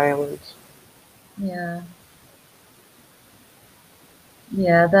was violent. Yeah.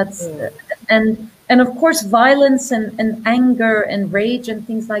 Yeah, that's and of course violence and anger and rage and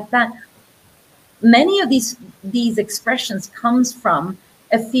things like that. Many of these expressions comes from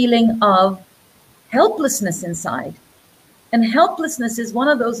a feeling of helplessness inside. And helplessness is one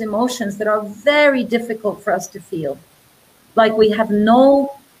of those emotions that are very difficult for us to feel. Like we have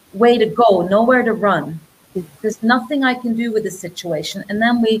no way to go, nowhere to run. There's nothing I can do with the situation. And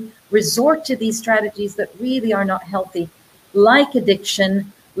then we resort to these strategies that really are not healthy, like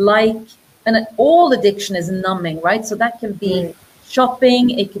addiction, and all addiction is numbing, right? So that can be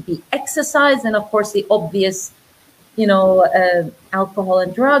shopping, it could be exercise, and of course the obvious, alcohol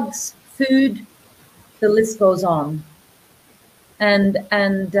and drugs, food, the list goes on. And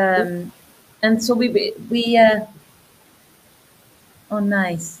so we oh,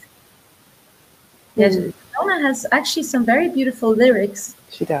 nice. Yes, Prana has actually some very beautiful lyrics.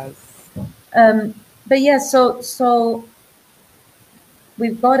 She does. But yeah, so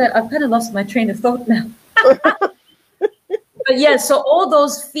we've got it. I've kind of lost my train of thought now. But yeah, so all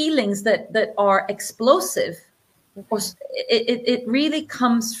those feelings that are explosive, it really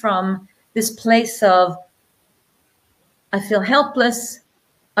comes from this place of, I feel helpless.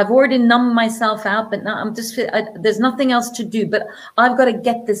 I've already numbed myself out, but now there's nothing else to do, but I've got to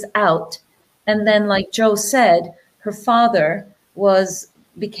get this out. And then, like Jo said, her father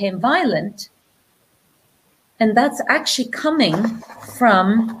became violent. And that's actually coming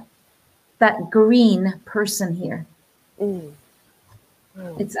from that green person here. Mm.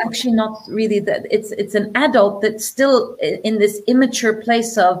 Wow. It's actually not really that. It's an adult that's still in this immature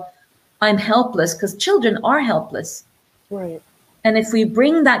place of, I'm helpless, because children are helpless. Right. And if we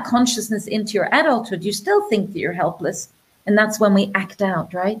bring that consciousness into your adulthood, you still think that you're helpless. And that's when we act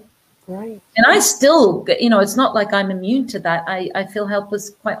out, right? Right. And I still, it's not like I'm immune to that. I feel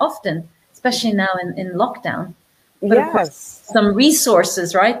helpless quite often, especially now in lockdown. But of course, Yes. some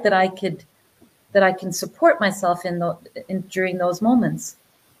resources, right, that I can support myself during those moments.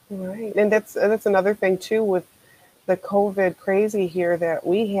 Right. And that's another thing too with the COVID crazy here that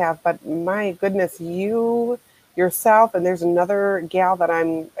we have. But my goodness, you yourself, and there's another gal that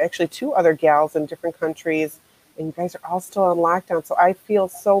I'm actually two other gals in different countries, and you guys are all still on lockdown. So I feel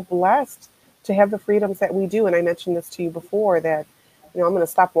so blessed to have the freedoms that we do. And I mentioned this to you before that, I'm going to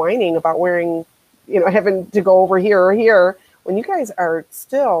stop whining about wearing, having to go over here or here when you guys are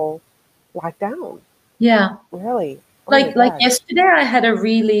still locked down. Yeah. Really. Oh Like yesterday, I had a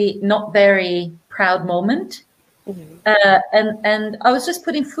really not very proud moment. Mm-hmm. And I was just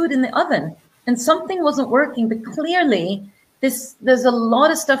putting food in the oven and something wasn't working, but clearly there's a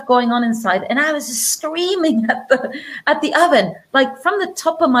lot of stuff going on inside. And I was just screaming at the oven, like from the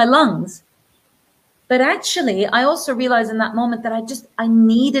top of my lungs. But actually, I also realized in that moment that I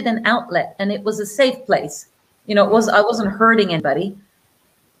needed an outlet, and it was a safe place. I wasn't hurting anybody,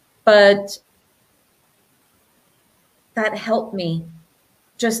 but that helped me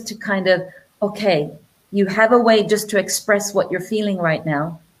just to kind of, okay, you have a way just to express what you're feeling right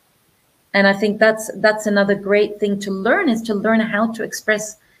now. And I think that's another great thing to learn, is to learn how to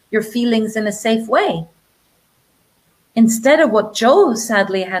express your feelings in a safe way. Instead of what Jo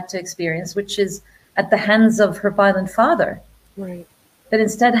sadly had to experience, which is at the hands of her violent father. Right. But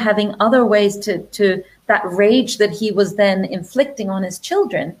instead having other ways to that rage that he was then inflicting on his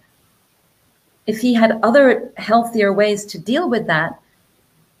children, if he had other healthier ways to deal with that,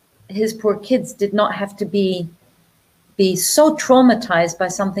 his poor kids did not have to be so traumatized by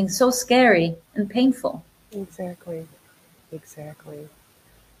something so scary and painful. Exactly.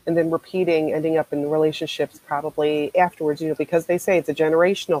 And then ending up in relationships probably afterwards, because they say it's a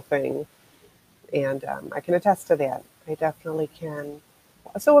generational thing. And I can attest to that. I definitely can.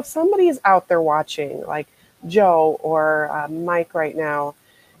 So if somebody is out there watching, like Jo or Mike right now,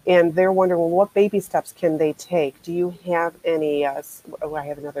 and they're wondering, well, what baby steps can they take? Do you have any? I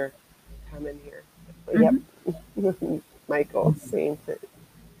have another comment here. Mm-hmm. Yep. Michael, same thing.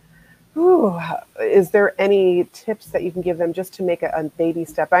 Ooh, is there any tips that you can give them just to make a baby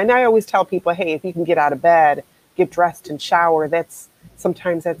step? And I always tell people, hey, if you can get out of bed, get dressed and shower,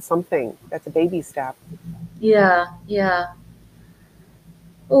 sometimes that's something. That's a baby step. Yeah.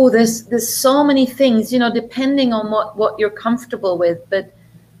 Oh, there's so many things, depending on what you're comfortable with.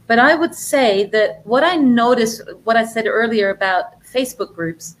 But I would say that what I noticed, what I said earlier about Facebook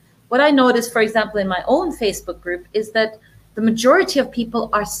groups, what I noticed, for example, in my own Facebook group, is that the majority of people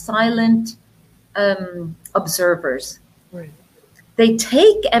are silent observers. Right. They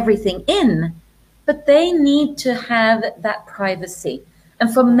take everything in, but they need to have that privacy.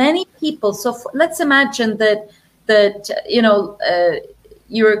 And for many people, let's imagine that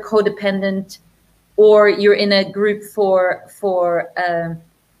you're a codependent, or you're in a group for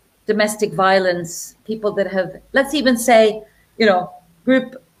domestic violence, people that have, let's even say,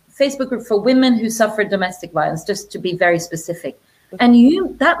 Facebook group for women who suffer domestic violence, just to be very specific.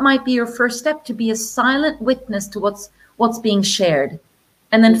 And that might be your first step, to be a silent witness to what's being shared.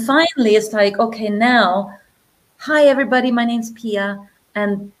 And then finally, it's like, okay, now, hi, everybody, my name's Pia,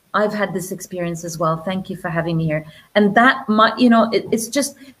 and I've had this experience as well. Thank you for having me here. And that might, it's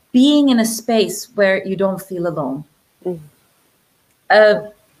just being in a space where you don't feel alone.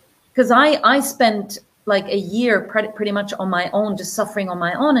 Because I spent like a year pretty much on my own, just suffering on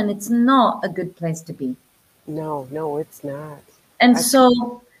my own, and it's not a good place to be. No, it's not. And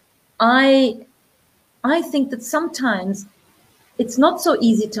so I think that sometimes it's not so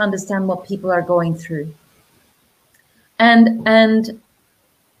easy to understand what people are going through. And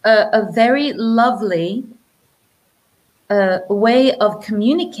a very lovely way of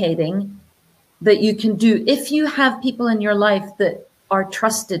communicating that you can do, if you have people in your life that are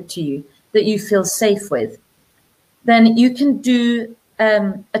trusted to you, that you feel safe with, then you can do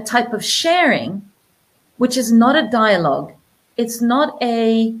a type of sharing, which is not a dialogue. It's not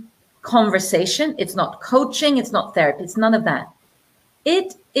a conversation. It's not coaching. It's not therapy. It's none of that.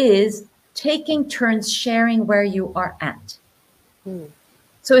 It is taking turns sharing where you are at.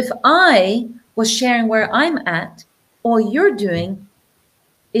 So if I was sharing where I'm at, all you're doing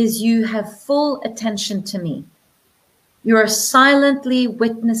is you have full attention to me. You are silently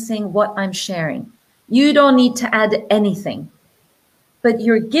witnessing what I'm sharing. You don't need to add anything, but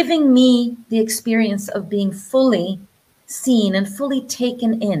you're giving me the experience of being fully seen and fully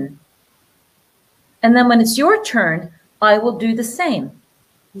taken in. And then when it's your turn, I will do the same.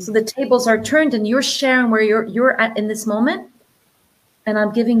 So the tables are turned and you're sharing where you're at in this moment. and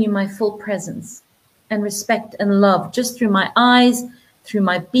I'm giving you my full presence and respect and love just through my eyes, through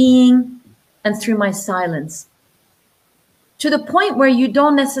my being, and through my silence. To the point where you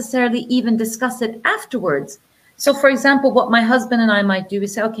don't necessarily even discuss it afterwards. So for example, what my husband and I might do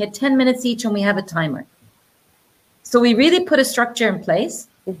is say, okay, 10 minutes each and we have a timer. So we really put a structure in place.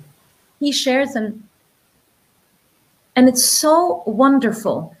 He shares, and it's so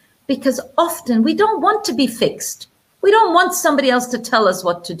wonderful because often we don't want to be fixed. We don't want somebody else to tell us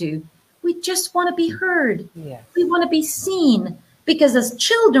what to do. We just want to be heard. Yes. We want to be seen, because as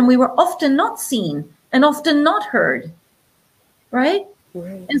children, we were often not seen and often not heard. Right?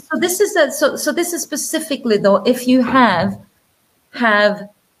 Right. And so this is so this is specifically though, if you have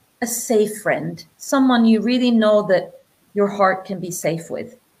a safe friend, someone you really know that your heart can be safe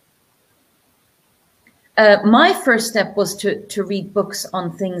with. My first step was to read books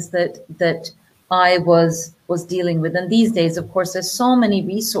on things that I was dealing with. And these days, of course, there's so many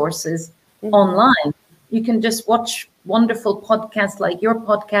resources online. You can just watch wonderful podcasts like your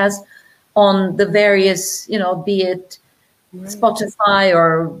podcast on the various, be it Spotify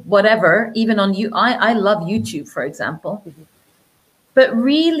or whatever, even on you. I love YouTube, for example. But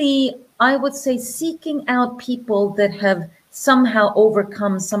really, I would say seeking out people that have somehow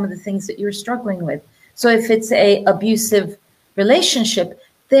overcome some of the things that you're struggling with. So if it's a abusive relationship,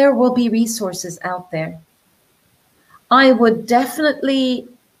 there will be resources out there. I would definitely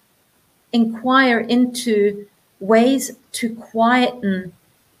inquire into ways to quieten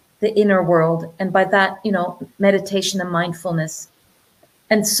the inner world. And by that, meditation and mindfulness.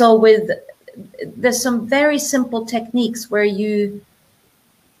 And so there's some very simple techniques where you,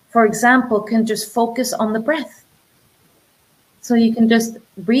 for example, can just focus on the breath. So you can just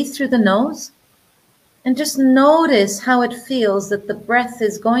breathe through the nose and just notice how it feels that the breath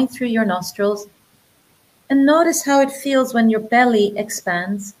is going through your nostrils, and notice how it feels when your belly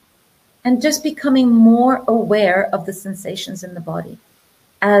expands, and just becoming more aware of the sensations in the body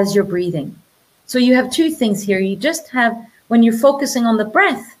as you're breathing. So you have two things here. You just have, when you're focusing on the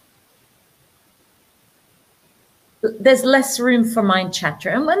breath, there's less room for mind chatter.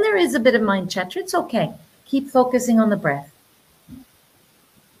 And when there is a bit of mind chatter, it's okay. Keep focusing on the breath.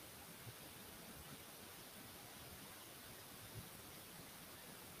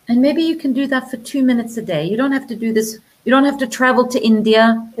 And maybe you can do that for 2 minutes a day. You don't have to do this. You don't have to travel to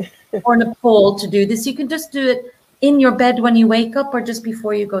India or Nepal to do this. You can just do it in your bed when you wake up or just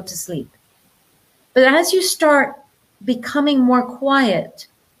before you go to sleep. But as you start becoming more quiet,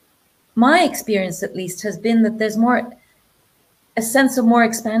 my experience at least has been that there's a sense of more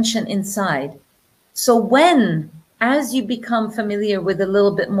expansion inside. So as you become familiar with a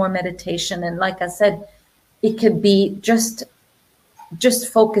little bit more meditation, and like I said, it could be just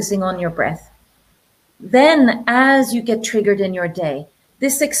focusing on your breath. Then as you get triggered in your day,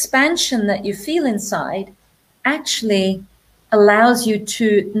 this expansion that you feel inside actually allows you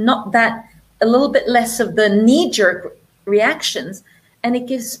to a little bit less of the knee-jerk reactions, and it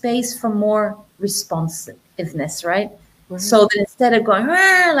gives space for more responsiveness, right? So that instead of going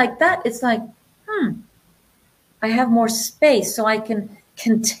like that, it's like, I have more space, so I can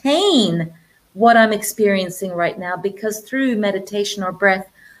contain what I'm experiencing right now, because through meditation or breath,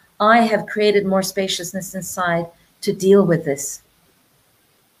 I have created more spaciousness inside to deal with this.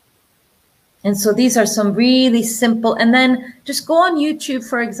 And so these are some really simple, and then just go on YouTube,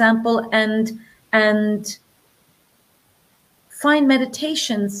 for example, and find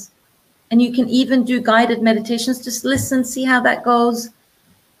meditations, and you can even do guided meditations. Just listen, see how that goes.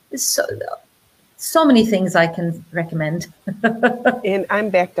 It's so many things I can recommend. And I'm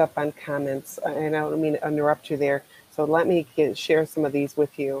backed up on comments, and I don't mean to interrupt you there. So let me share some of these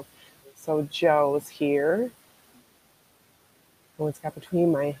with you. So Joe's here. What's got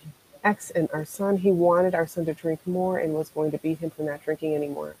between my ex and our son? He wanted our son to drink more and was going to beat him for not drinking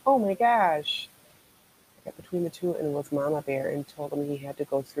anymore. Oh my gosh. I got between the two and was mama bear and told him he had to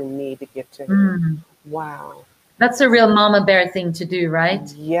go through me to get to him. Wow. That's a real mama bear thing to do, right?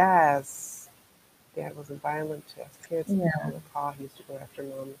 Yes. Dad wasn't violent to us kids. Yeah. On the call, he used to go after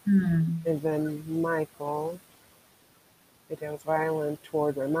mom. And then Michael, my dad was violent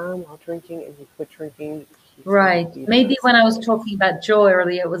toward my mom while drinking, and he quit drinking. Right. Maybe when I was talking about Joe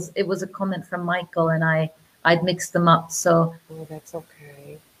earlier, it was a comment from Michael, and I'd mixed them up. So. Oh, that's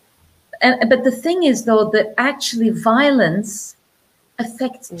okay. But the thing is, though, that actually violence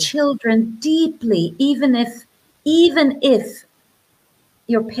affects children deeply, even if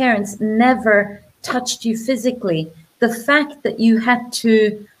your parents never touched you physically. The fact that you had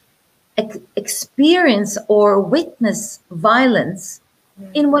to experience or witness violence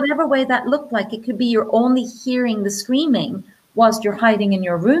in whatever way that looked like, it could be you're only hearing the screaming, whilst you're hiding in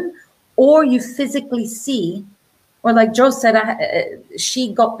your room, or you physically see, or like Joe said,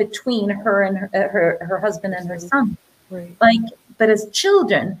 she got between her and her husband and her son. Right. Like, but as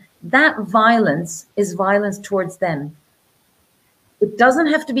children, that violence is violence towards them. It doesn't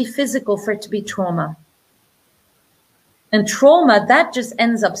have to be physical for it to be trauma. And trauma, that just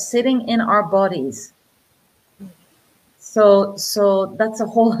ends up sitting in our bodies. So that's a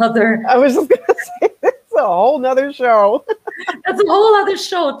whole other. I was just going to say, that's a whole nother show. That's a whole other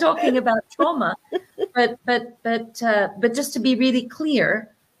show talking about trauma. But just to be really clear,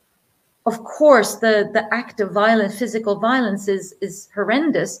 of course, the act of violence, physical violence is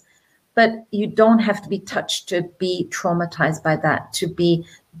horrendous, but you don't have to be touched to be traumatized by that, to be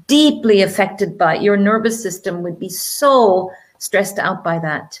deeply affected by it. Your nervous system would be so stressed out by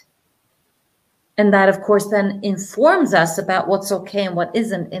that. And that, of course, then informs us about what's okay and what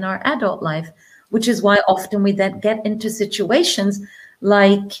isn't in our adult life, which is why often we then get into situations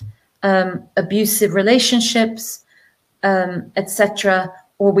like abusive relationships, etc.,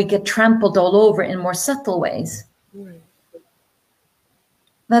 or we get trampled all over in more subtle ways. Right.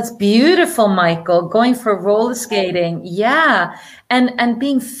 That's beautiful, Michael. Going for roller skating. Yeah. And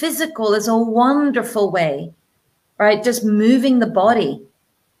being physical is a wonderful way, right? Just moving the body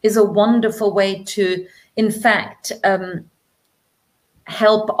is a wonderful way to, in fact,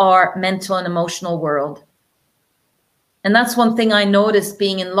 help our mental and emotional world. And that's one thing I noticed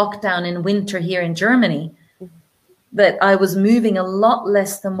being in lockdown in winter here in Germany, that I was moving a lot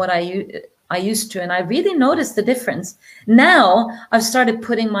less than what I used to. And I really noticed the difference. Now I've started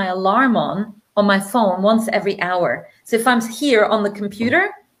putting my alarm on my phone once every hour. So if I'm here on the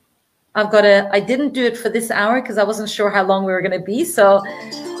computer, I didn't do it for this hour because I wasn't sure how long we were going to be. So,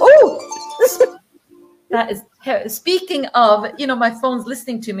 that is, speaking of, my phone's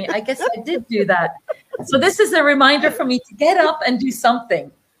listening to me. I guess I did do that. So this is a reminder for me to get up and do something.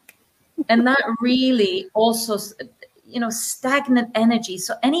 And that really also, stagnant energy.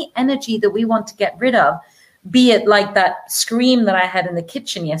 So any energy that we want to get rid of, be it like that scream that I had in the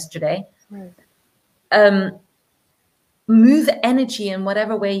kitchen yesterday, right. Move energy in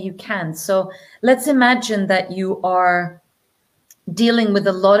whatever way you can. So let's imagine that you are dealing with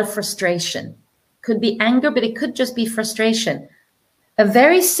a lot of frustration. Could be anger, but it could just be frustration. A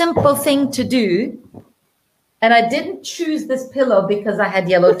very simple thing to do, and I didn't choose this pillow because I had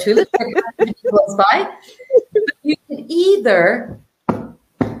yellow tulips close by. But you can either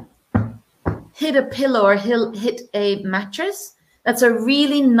hit a pillow or hit a mattress. That's a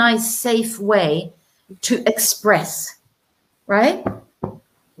really nice, safe way to express, right?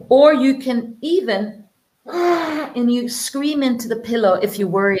 Or you can even, and you scream into the pillow if you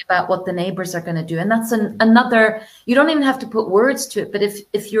worry about what the neighbors are going to do. And that's another, you don't even have to put words to it, but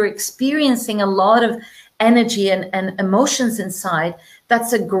if you're experiencing a lot of energy and emotions inside,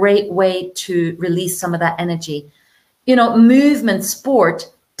 that's a great way to release some of that energy. Movement, sport,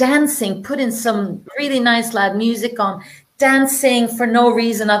 dancing, put in some really nice loud music on, dancing for no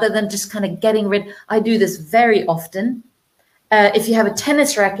reason other than just kind of getting rid. I do this very often. If you have a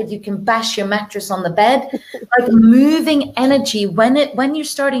tennis racket, you can bash your mattress on the bed. Like moving energy, when you're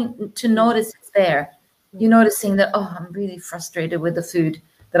starting to notice it's there, you're noticing that, I'm really frustrated with the food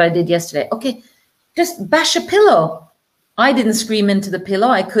that I did yesterday. Okay, just bash a pillow. I didn't scream into the pillow.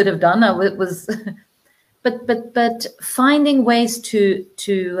 I could have done. It was, but finding ways to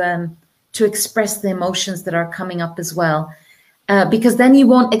express the emotions that are coming up as well, because then you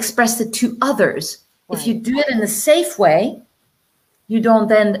won't express it to others. Right. If you do it in a safe way, you don't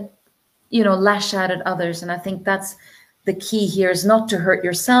then, lash out at others. And I think that's the key here, is not to hurt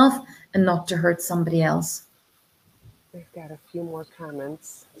yourself and not to hurt somebody else. We've got a few more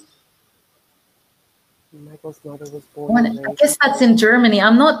comments. Michael's mother was born. I guess that's in Germany.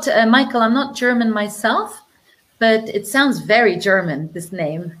 I'm not, Michael, I'm not German myself, but it sounds very German, this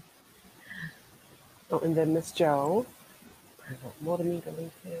name. Oh, and then Miss Joe. More to me to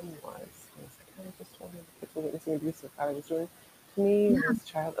link him was I kind of just told him witnessing abuse that father was doing to me as a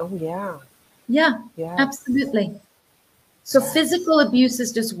child. Oh, yeah. Yeah, yes. Absolutely. So physical abuse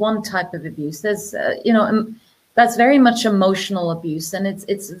is just one type of abuse. There's, that's very much emotional abuse, and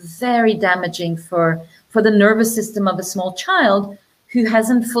it's very damaging for the nervous system of a small child who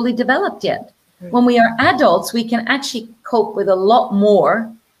hasn't fully developed yet. Right. When we are adults, we can actually cope with a lot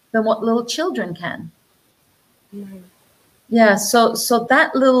more than what little children can. Right. Yeah, so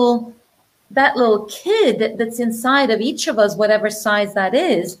that little kid that's inside of each of us, whatever size that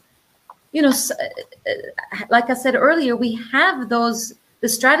is, like I said earlier, we have the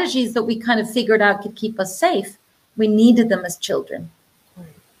strategies that we kind of figured out could keep us safe. We needed them as children. Right.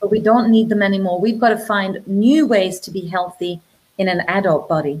 but we don't need them anymore. We've got to find new ways to be healthy in an adult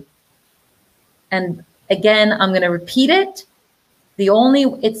body. And again, I'm going to repeat it.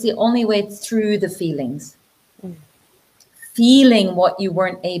 It's the only way through the feelings. Feeling what you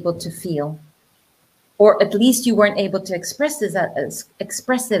weren't able to feel, or at least you weren't able to express it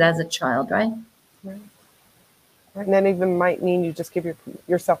as a child, right? Right. And that even might mean you just give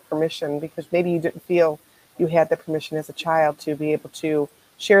yourself permission, because maybe you didn't feel you had the permission as a child to be able to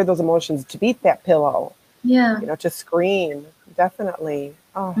share those emotions, to beat that pillow. Yeah. To scream. Definitely.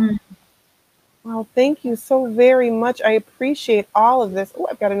 Oh. Well, thank you so very much. I appreciate all of this. Oh,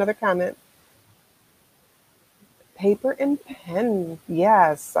 I've got another comment. Paper and pen.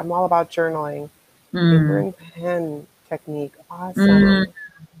 Yes, I'm all about journaling. Paper and pen technique. Awesome.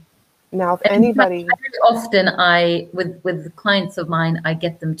 Now, if anybody... Very often with clients of mine, I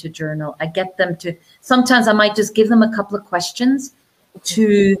get them to journal. I get them to, sometimes I might just give them a couple of questions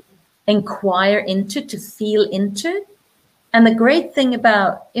to inquire into, to feel into. And the great thing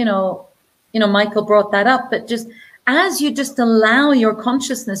about, Michael brought that up, but just as you just allow your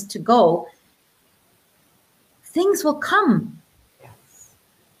consciousness to go, things will come. Yes.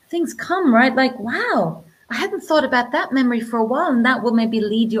 Things come, right? Like, wow, I hadn't thought about that memory for a while, and that will maybe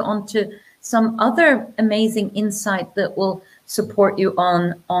lead you on to some other amazing insight that will support you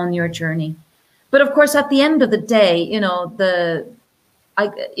on your journey. But of course, at the end of the day,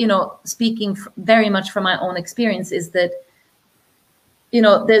 speaking very much from my own experience, is that,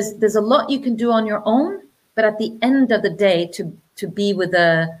 there's a lot you can do on your own, but at the end of the day, to be with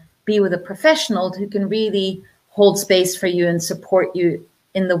a professional who can really hold space for you and support you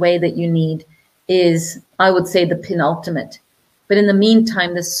in the way that you need is, I would say, the penultimate. But in the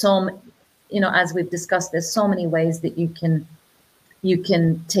meantime, there's as we've discussed, there's so many ways that you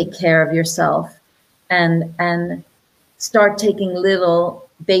can take care of yourself and start taking little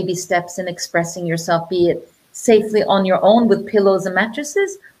baby steps in expressing yourself, be it safely on your own with pillows and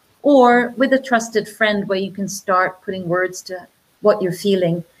mattresses, or with a trusted friend where you can start putting words to what you're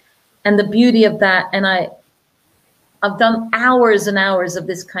feeling. And the beauty of that, and I've done hours and hours of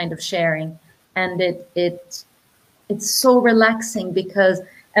this kind of sharing, and it's so relaxing because,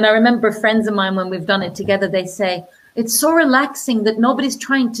 and I remember friends of mine, when we've done it together, they say, it's so relaxing that nobody's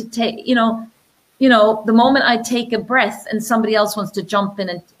trying to take, the moment I take a breath and somebody else wants to jump in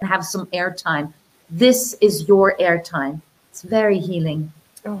and have some airtime, this is your airtime. It's very healing.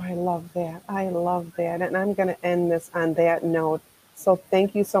 Oh, I love that. I love that. And I'm going to end this on that note. So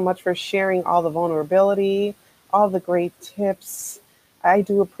thank you so much for sharing all the vulnerability, all the great tips. I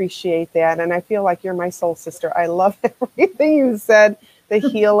do appreciate that. And I feel like you're my soul sister. I love everything you said, the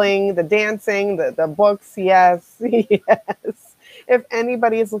healing, the dancing, the books. Yes, yes. If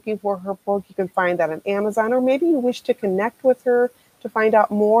anybody is looking for her book, you can find that on Amazon, or maybe you wish to connect with her to find out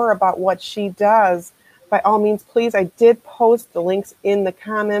more about what she does. By all means, please, I did post the links in the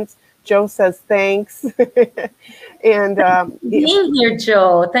comments. Joe says thanks. And being here,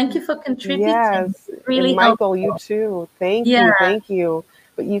 Joe. Thank you for contributing. Yes, really and Michael, helpful. you too. Thank you.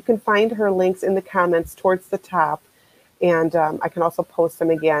 But you can find her links in the comments towards the top, and I can also post them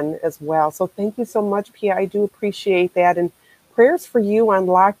again as well. So thank you so much, Pia. I do appreciate that, and prayers for you on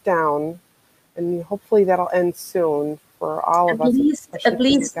lockdown, and hopefully that'll end soon for all of us. At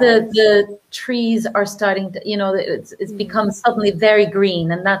least the trees are starting to, it's become suddenly very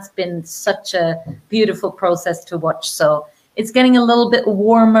green, and that's been such a beautiful process to watch. So it's getting a little bit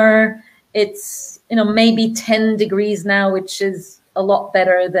warmer. It's, maybe 10 degrees now, which is a lot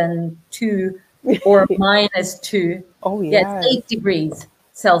better than 2 or -2. Oh, yeah. Yeah, it's 8 degrees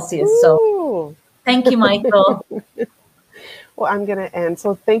Celsius. Ooh. So thank you, Michael. Well, I'm going to end.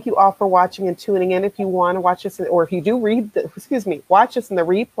 So thank you all for watching and tuning in. If you want to watch us, or if you do watch us in the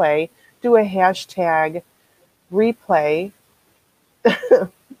replay, do a hashtag replay.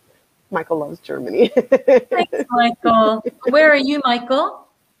 Michael loves Germany. Thanks, Michael. Where are you, Michael?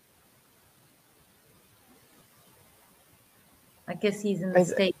 I guess he's in the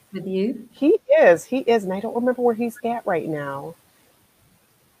States with you. He is, and I don't remember where he's at right now.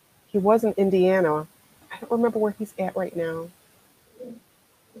 He was in Indiana. I don't remember where he's at right now.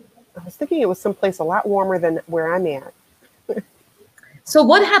 I was thinking it was someplace a lot warmer than where I'm at. So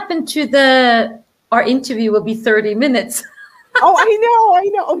what happened to our interview will be 30 minutes. Oh, I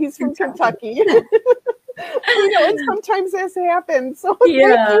know. Oh, he's from Kentucky. And sometimes this happens. So thank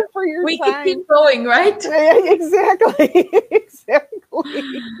you for your time. We can keep going, right? Exactly. Oh,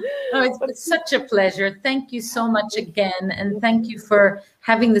 it's such a pleasure. Thank you so much again. And thank you for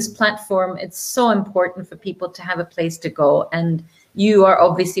having this platform. It's so important for people to have a place to go. And you are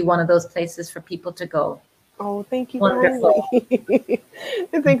obviously one of those places for people to go. Oh, thank you Wonderful. kindly.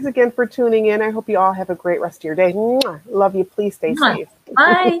 And thanks again for tuning in. I hope you all have a great rest of your day. Mwah. Love you. Please stay Mwah. safe.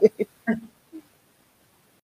 Bye.